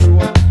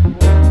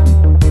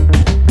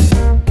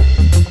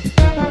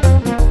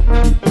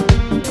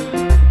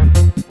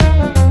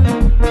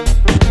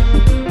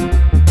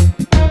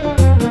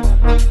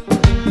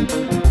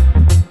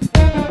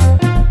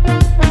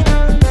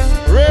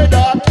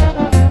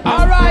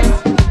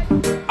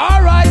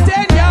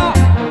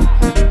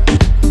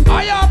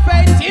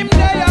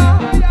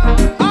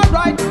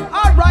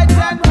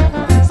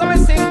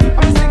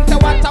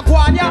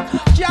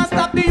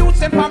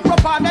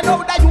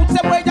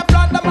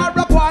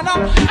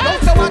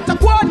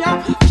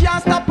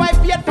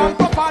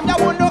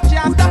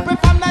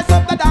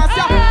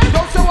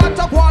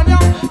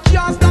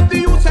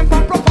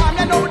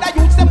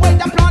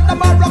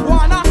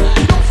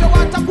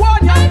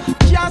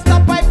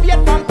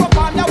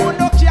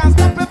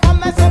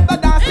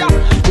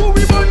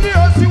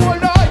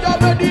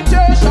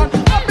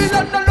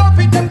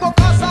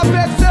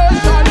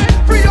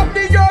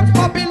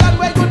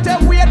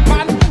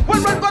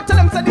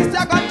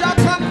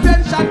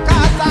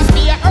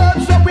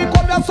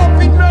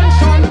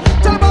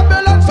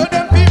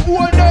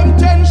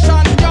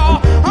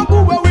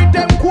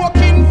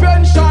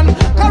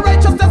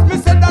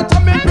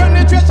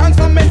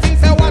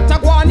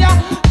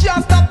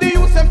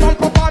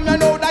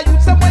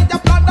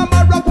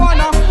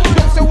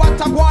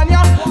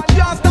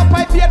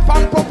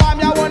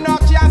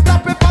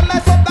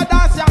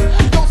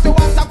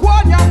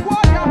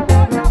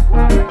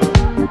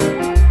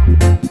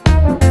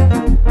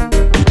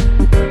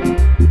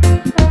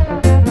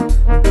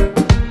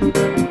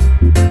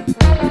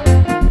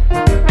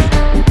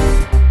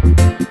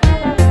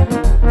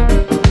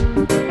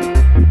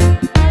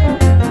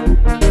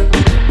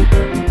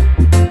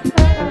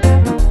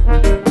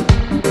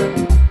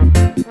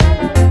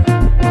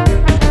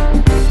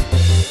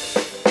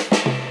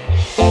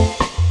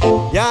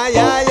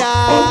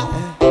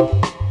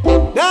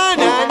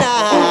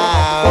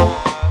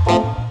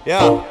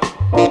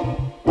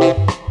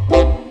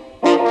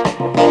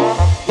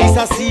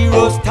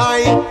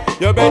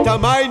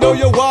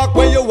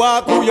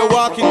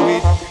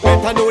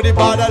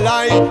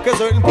 Cause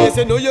certain places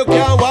you know you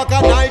can't walk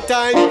at night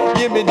time.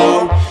 Give me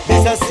now,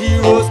 this a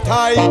serious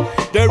time.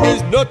 There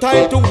is no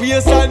time to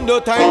waste and no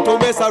time to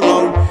mess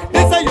around.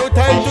 This a your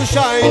time to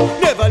shine.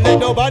 Never let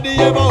nobody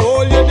ever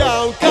hold you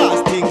down.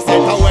 Cause things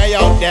set away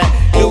out there.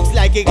 Looks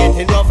like you're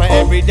getting rougher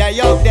every day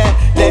out there.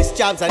 Less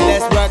jobs and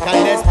less work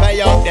and less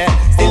pay out there.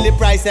 Still the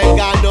price ain't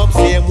gone up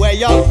same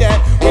way out there.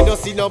 We don't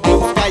see no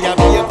blue sky and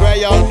be a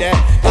grey out there.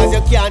 Cause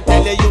you can't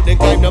tell the youth the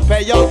time no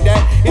pay out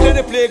there. In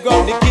the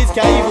playground the kids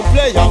can't even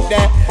play out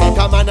there.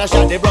 Come on and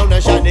shot the brown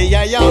and shot the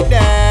eye out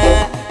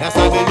there. That's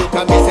how they look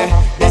at me say,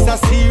 this a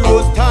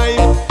serious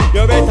time.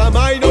 You better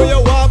mind how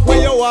you walk,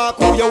 where you walk,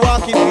 who you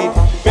walking with.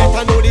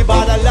 Better know the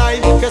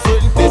borderline. Cause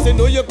certain places you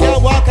know you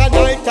can't walk at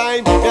night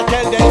time. You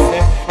tell them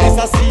say, this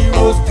a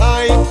serious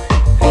time.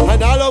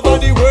 And all over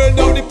the world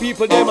now the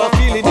people them are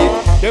feeling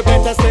it. You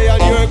better stay on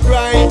your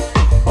grind.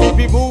 Keep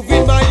it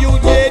moving my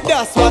youth, yeah,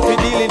 that's what we're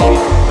dealing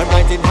with. I'm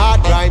writing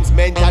hard rhymes,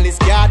 mentally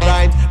scared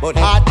rhymes, but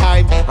hard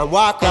times, and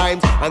war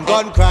crimes, and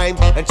gun crimes,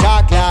 and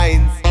chalk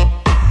lines.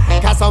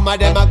 Cause some of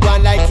them are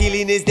gone like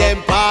killing is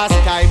them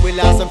pastime. We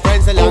lost some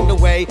friends along the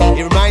way,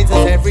 it reminds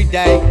us every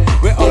day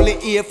we're only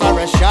here for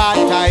a short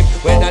time.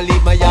 When I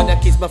leave my yard I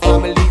kiss my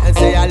family and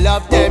say I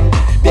love them,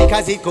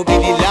 because it could be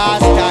the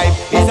last time.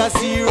 It's a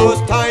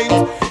serious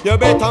time. You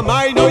better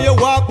mind how you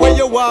walk, where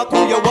you walk,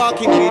 who you're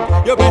walking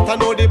with. You better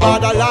know the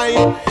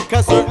borderline.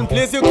 Cause certain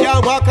places you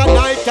can't walk at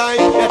night time.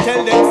 You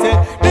tell them say,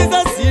 these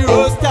are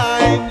serious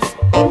times.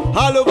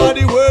 All over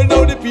the world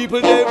now the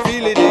people they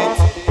feeling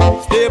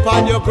it. Stay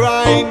upon your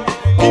grind.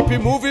 Keep it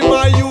moving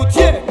my youth,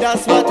 yeah,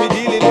 that's what we're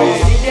dealing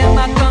with. See them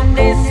a come,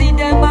 they see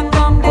them a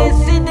come, they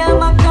see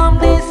them a come,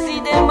 they see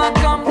them a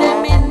come,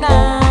 them in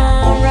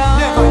now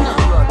run.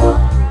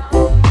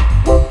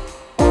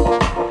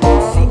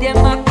 See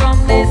them a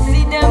come, they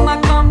see them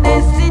a come,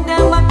 they see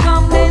them a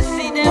come, they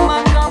see them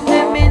a come,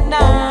 them in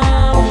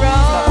now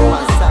run.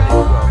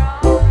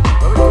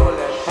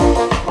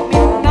 Me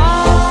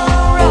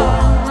now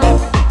run.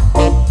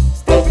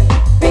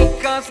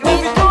 Because we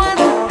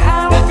don't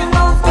have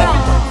no time.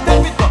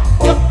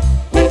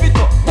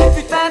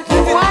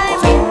 That's why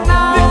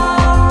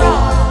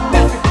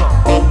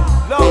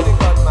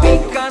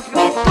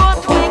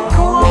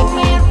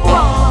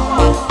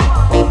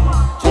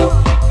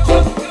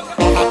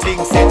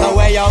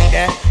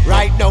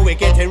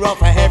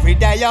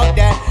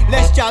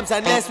Less jobs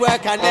and less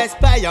work and less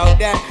pay out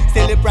there.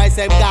 Still the price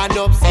them gone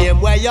up same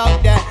way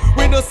out there.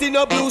 We no see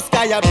no blue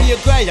sky and be a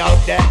grey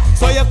out there.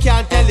 So you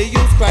can't tell the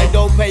youth crime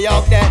don't pay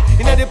out there.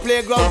 In the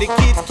playground the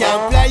kids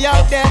can't play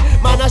out there.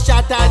 Man a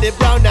shot on the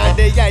brown and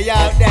the yay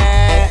out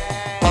there.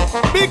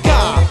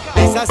 Because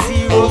it's a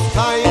serious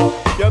time.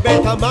 You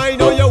better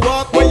mind how you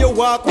walk, when you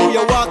walk, who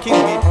you walking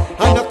with.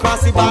 And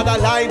across the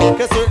borderline,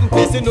 cause certain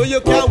places you know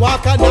you can't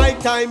walk at night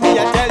time. Me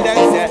I tell them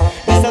say,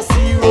 it's a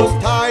serious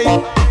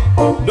time.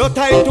 No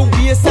time to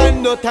waste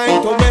and no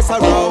time to mess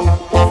around.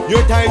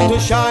 Your time to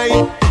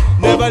shine.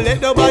 Never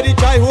let nobody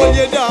try hold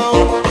you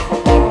down.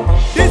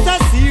 This a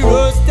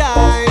serious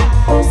time.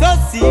 So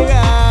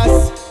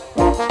serious.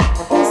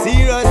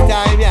 Serious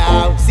time,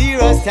 yeah.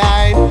 Serious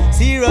time.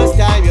 Serious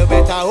time. You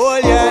better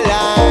hold your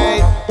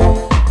line.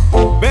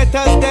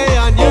 Better stay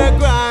on your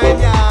grind,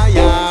 yeah,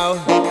 yeah,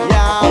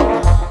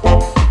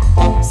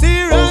 yeah.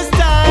 Serious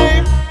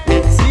time.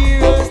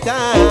 Serious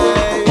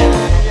time,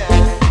 yeah,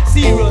 yeah.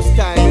 Serious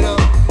time, you know.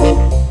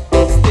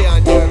 Stay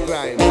on your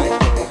grind, right?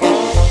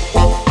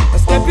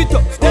 Step it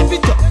up,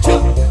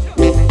 chop.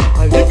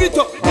 And lift it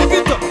up, lift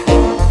it up.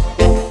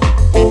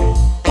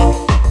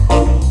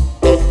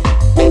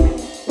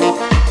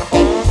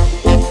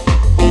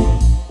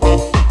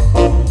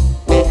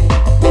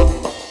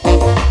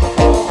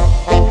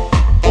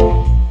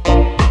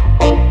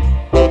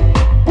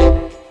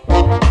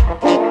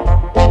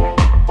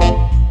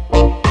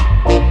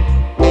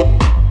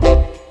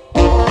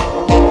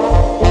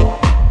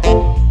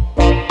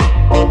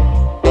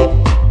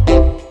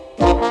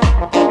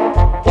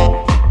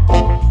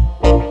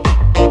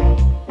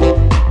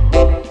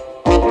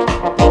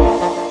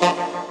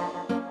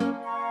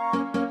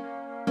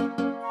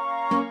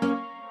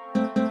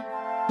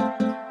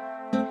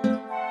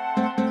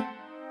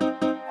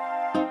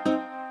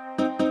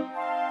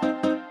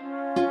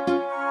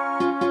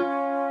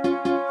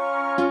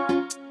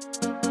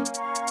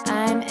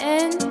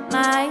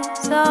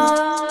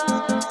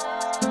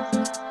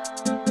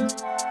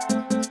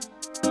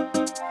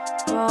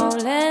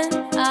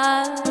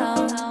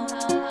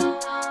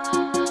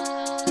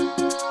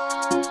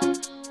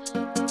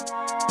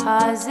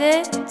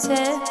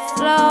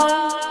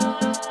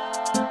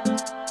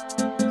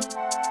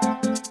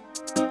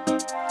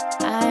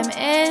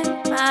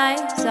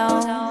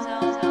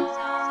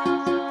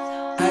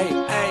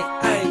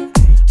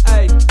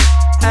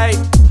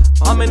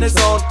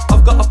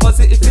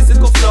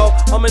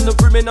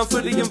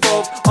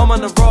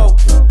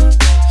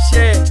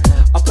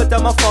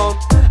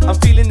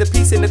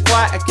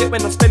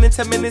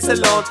 Minutes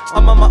alone,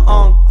 I'm on my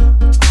own.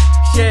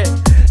 Yeah,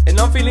 and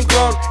I'm feeling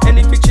grown. And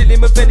if you're chilling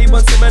with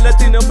anyone similar,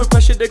 do not put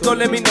pressure, they go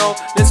let me know.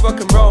 Let's rock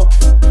and roll.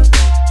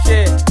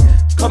 Yeah,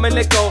 come and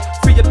let go.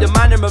 Free up your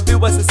mind and reveal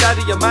what's inside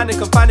of your mind. And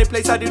can find a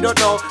place I do not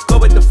know. Go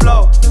with the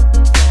flow.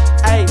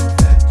 Ayy,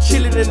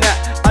 chilling in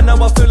that. I know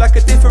I feel like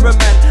a different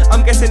man.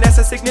 I'm guessing that's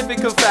a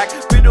significant fact.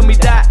 Riddle me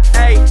that.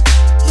 Ayy,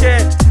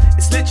 yeah.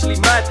 It's literally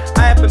mad.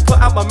 I have been put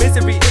out my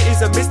misery. It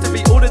is a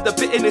mystery. All of the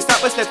bitterness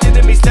that was left in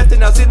me, left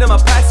and I was in my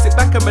past. Sit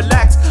back and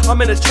relax. I'm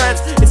in a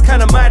trance. It's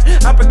kinda mad.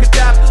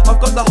 Abracadabra.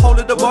 I've got the whole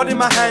of the world in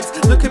my hands.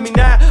 Look at me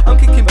now. I'm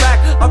kicking back.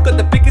 I've got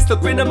the biggest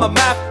look grin on my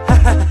mouth.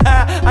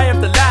 I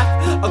have to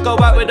laugh. I'll go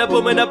out with a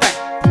boom in the back.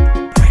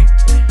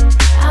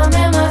 I'm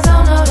in my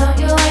zone. No, don't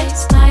you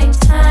waste my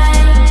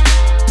time.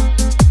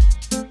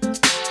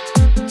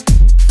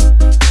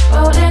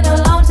 Rolling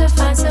alone to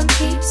find some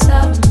peace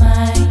of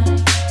mind.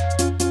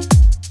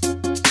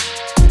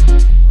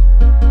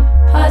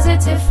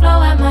 Positive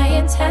flow and my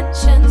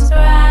intentions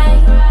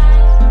right.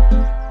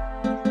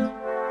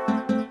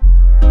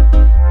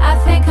 I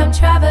think I'm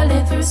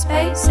traveling through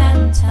space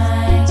and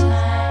time.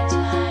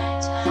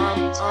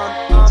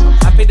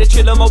 Happy to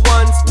chill on my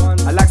ones.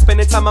 I like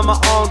spending time on my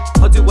own.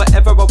 I'll do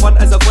whatever I want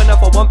as I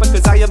whenever I want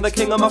because I am the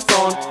king on my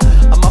throne.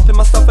 I'm up in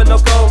my stuff and I'll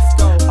go.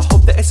 I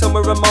hope that it's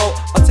somewhere remote.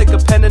 I'll take a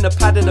pen and a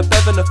pad and a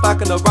bev and a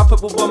bag and a wrap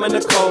up a woman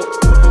in a coat.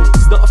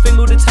 It's not a thing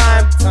all the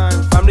time.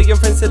 Family and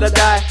friends till I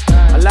die.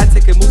 I like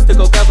taking moves to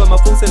go gather my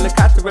thoughts in the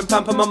cat and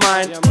pamper my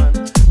mind.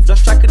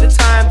 Lost track of the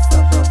time,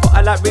 but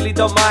I like really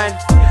don't mind.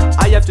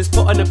 I have just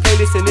put on a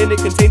playlist and in it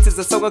contains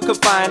a song I could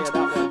find.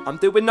 I'm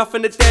doing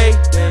nothing today.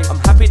 I'm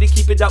happy to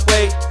keep it that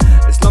way.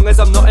 As long as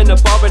I'm not in a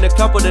bar in a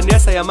club, well then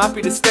yes I am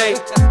happy to stay.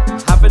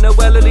 I'm having a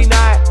well early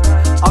night.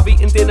 I've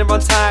eaten dinner on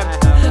time.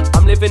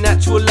 I'm living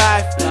actual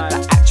life,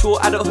 the actual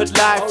adulthood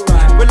life.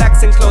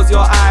 Relax and close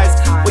your eyes.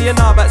 We are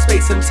now about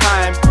space and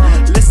time.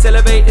 Let's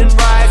elevate and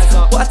rise.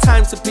 What a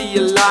time to be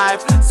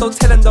alive. So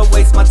tell them don't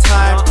waste my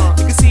time.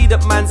 You can see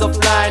that man's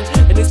offline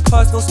in his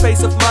personal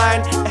space of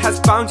mine. It has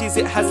boundaries,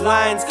 it has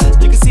lines.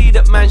 You can see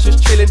that man's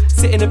just chilling,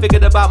 sitting and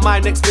figured about my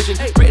next vision.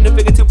 Written and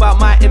figured about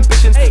my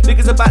ambitions.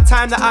 Figures about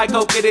time that I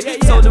go get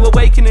it. So new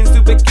awakenings,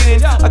 new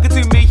beginnings. I could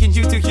do me and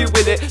you do you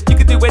with it. You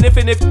could do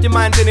anything if your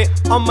mind's in it.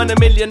 I'm on a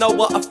million, know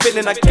what I'm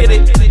feeling, I get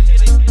it.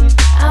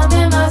 I'm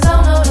in my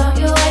zone, no, don't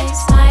you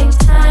waste my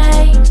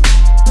time.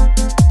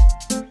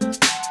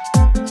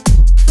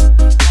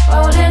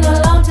 Rolling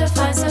alone to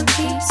find some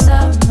peace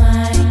of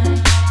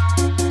mind.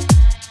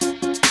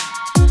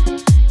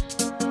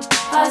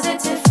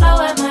 positive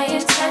flow and my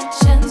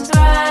intentions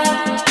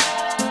bright.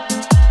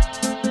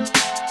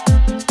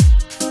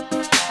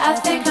 I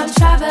think I'm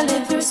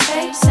traveling through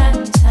space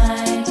and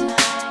time.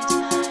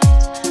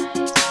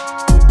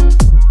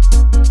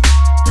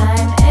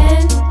 I'm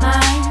in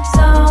my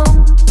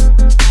zone,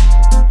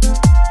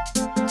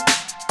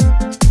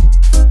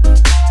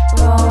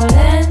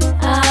 rolling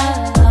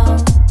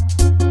alone.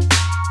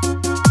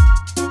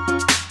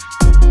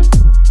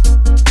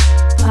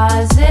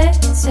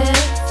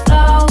 Positive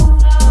flow.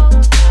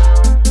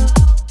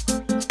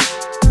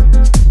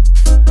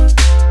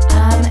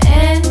 I'm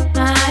in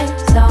my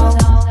zone.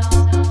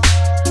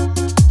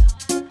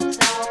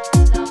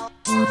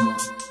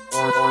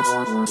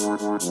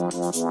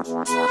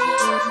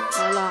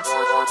 Voila,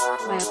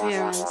 my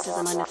appearance is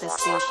a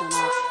manifestation of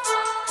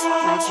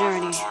my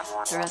journey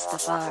to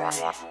Rastafari.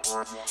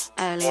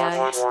 Early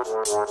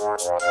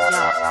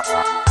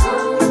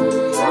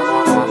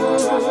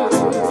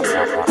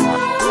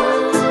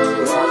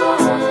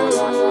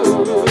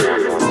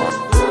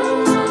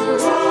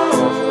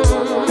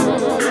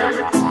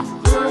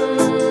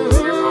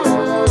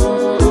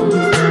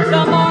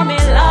The more me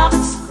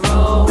locks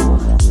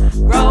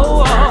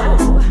grow,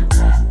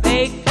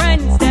 fake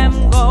friends them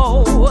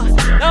go.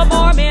 The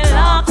more me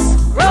locks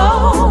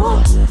grow,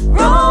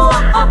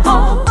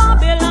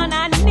 Babylon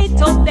and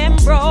knit up them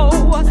bro.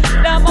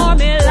 The more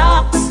me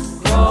locks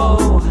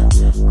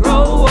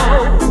grow,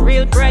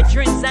 real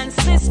brethren and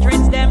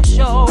sisters them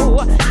show.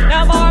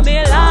 The more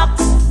me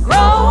locks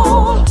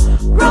grow,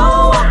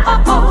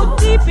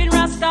 deep in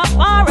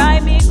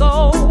Rastafari me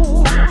go.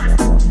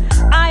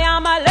 I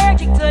am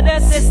allergic to the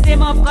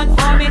system of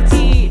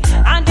conformity,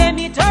 and then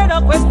me turn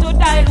up quest to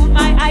dilute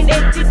my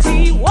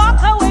identity.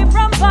 Walk away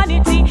from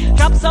vanity,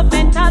 drops of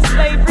mental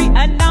slavery,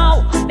 and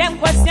now them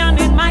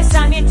questioning my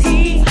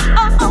sanity.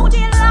 Oh,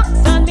 the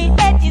locks on me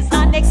head is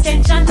an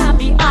extension of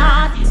me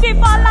heart. Me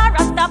follow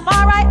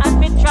Rastafari and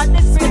me trust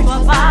the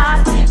spiritual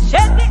path.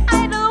 Shed the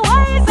idle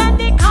ways and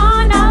the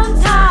carnal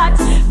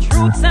thoughts.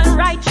 Truths and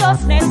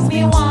righteousness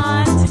me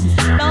want.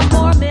 The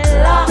more me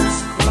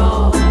locks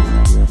grow,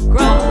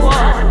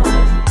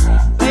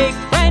 fake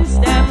friends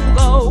them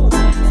go.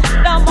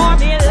 The more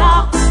me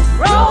locks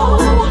grow,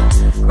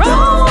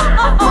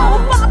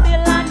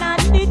 Babylon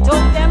and knit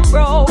up them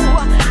bro.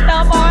 The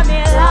more me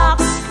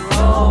locks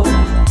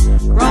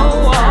grow,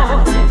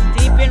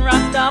 deep in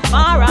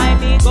Rastafari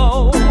me go.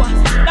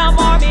 The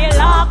more me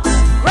locks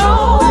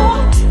grow,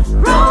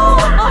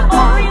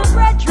 real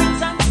brethren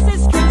and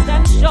sisters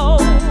them show.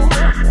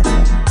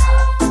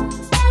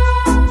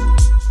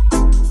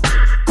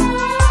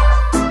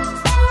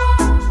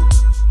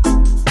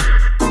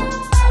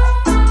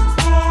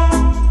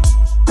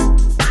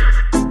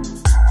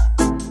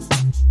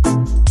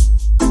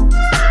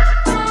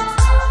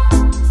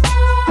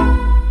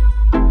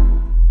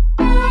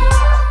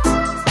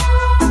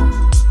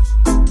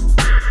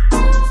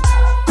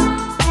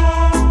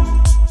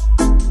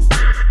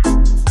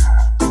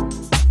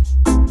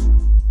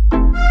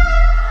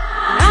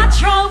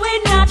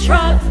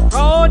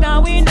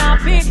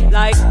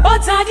 Like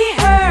butter the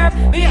herb,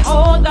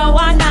 behold the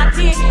one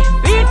natty.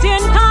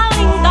 Beating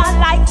Kalinga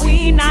like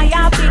Queen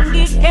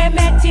Ayabingi,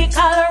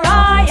 chemetical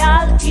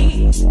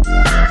royalty.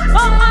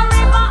 Come a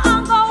river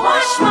and go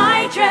wash my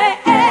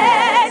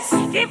dress.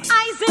 Give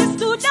Isis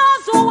to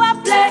those who are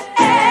blessed.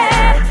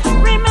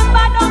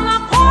 Remember down a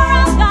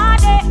Korah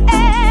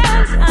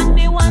gardens, and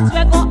the ones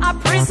we go a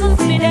prison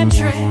for them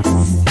dress.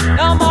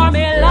 No more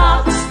me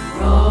locks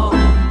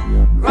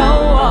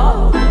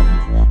grow,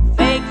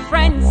 fake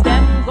friends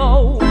them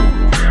go.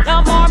 The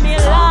more me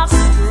locks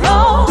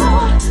grow,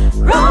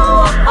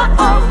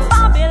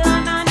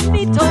 Babylon and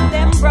knit up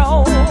them bro.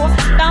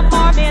 The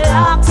more me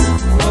locks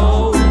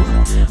grow,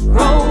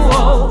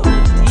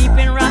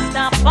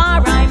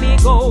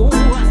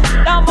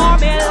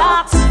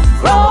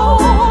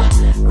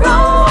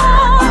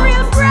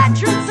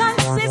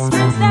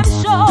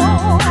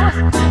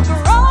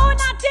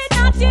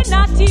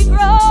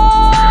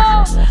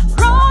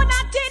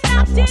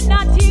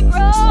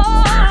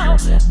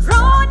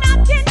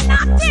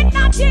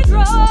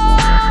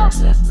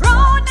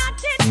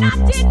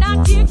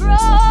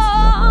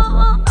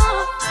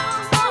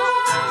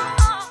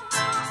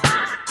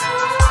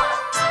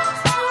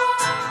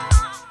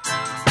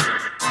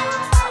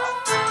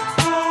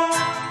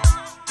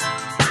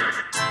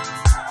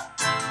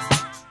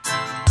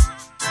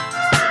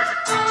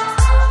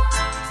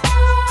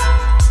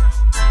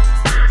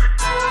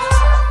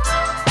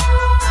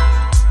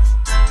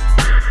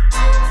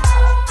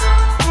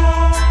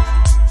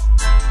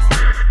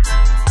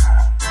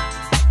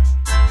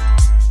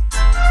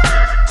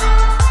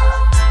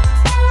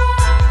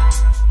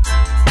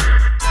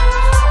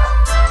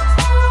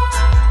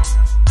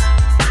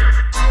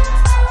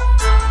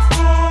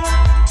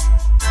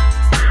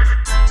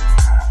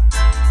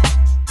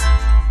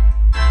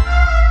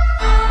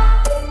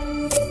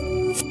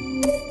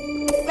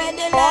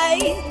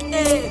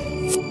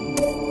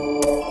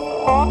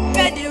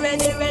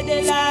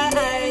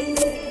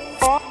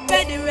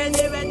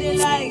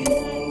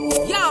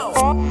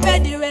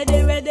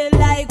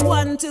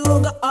 1, 2,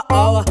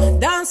 go,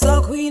 dance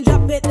so queen,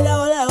 drop it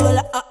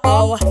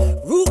low,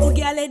 Root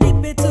girl,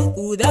 dip it to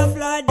the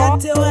floor,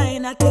 that you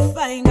wine, that you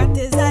fine, got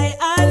his eye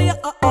on you,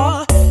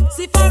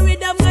 See for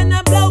rhythm,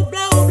 gonna blow,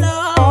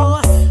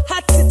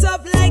 hot it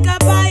up like a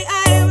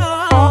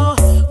pyro,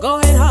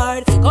 going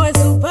hard, going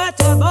super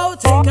turbo,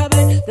 take a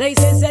bit,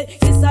 places that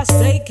it's a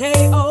straight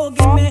KO,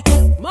 give me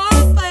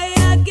more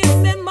fire, give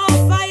me more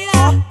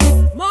fire,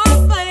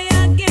 more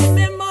fire, give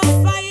me more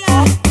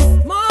fire,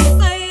 more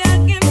fire,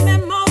 give me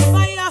more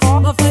fire,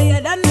 more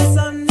fire than the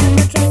sun,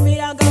 never trap me,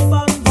 I go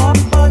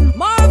bun,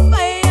 more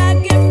fire,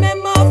 give me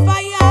more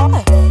fire,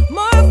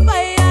 more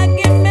fire,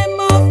 give me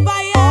more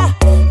fire,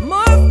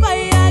 more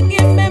fire,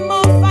 give me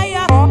more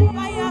fire,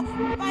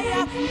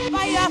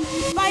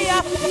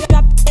 fire,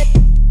 drop it.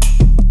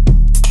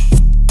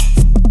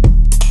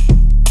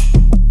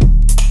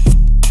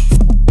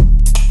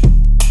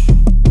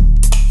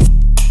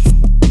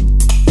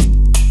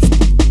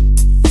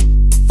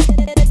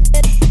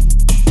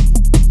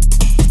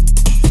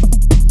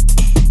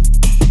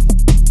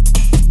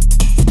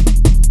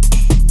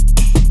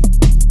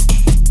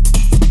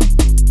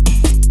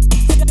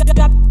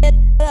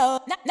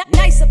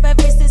 Nice up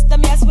every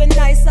system, yes, we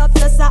nice up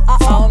the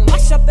sound.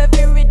 Mash up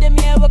every rhythm,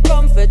 yeah, we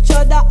come for each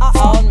other.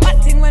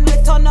 Matting when we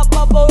turn up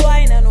bubble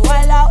wine and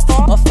wild out.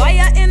 A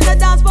fire in the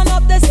dance, burn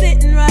up the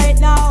sitting right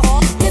now.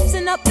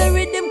 Lipsing up the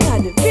rhythm,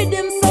 cause the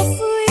rhythm so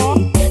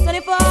sweet.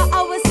 24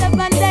 hours,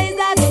 7 days,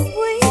 that's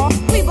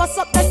sweet. We bust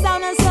up the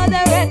sound and so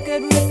the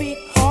record repeat.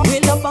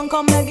 We'll up and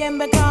come again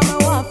because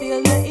we want to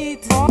feel the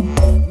heat.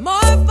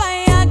 More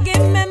fire,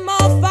 give me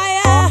more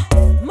fire.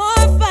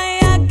 More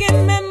fire, give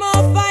me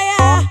more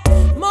fire.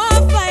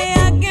 More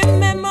fire, give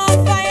me more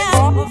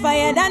fire. More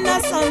fire than the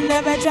sun,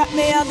 never drop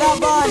me, I got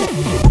born.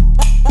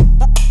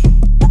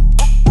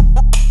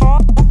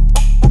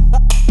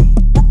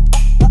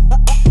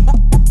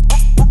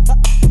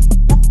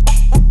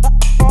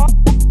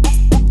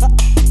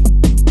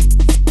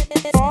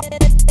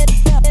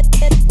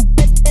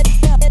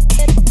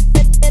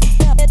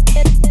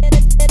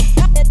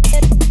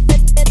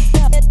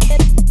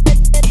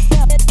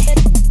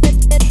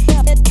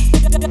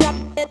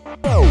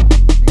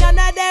 None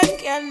of them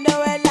can do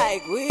it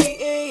like we.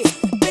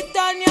 We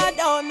turn you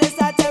down, this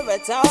a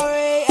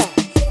territory.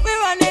 We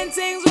running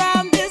things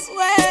round this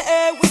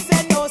way. We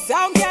say no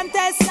sound can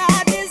test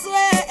not this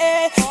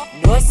way.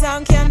 No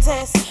sound can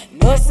test,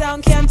 no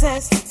sound can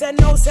test. Say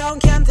no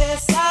sound can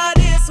test not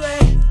this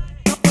way.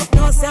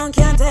 No sound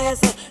can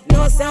test,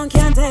 no sound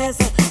can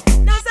test.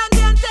 No sound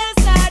can test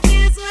not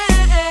this way.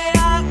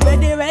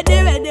 Ready,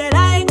 ready, ready,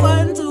 like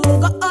 1, 2,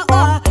 go,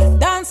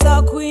 dance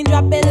so queen,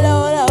 drop it low,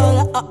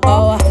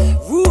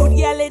 Rude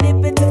girl,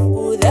 dip it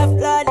to the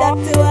floor, that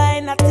you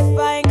wine, not the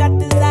fine, got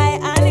this eye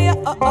on you,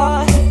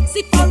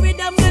 See for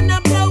rhythm, gonna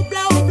blow,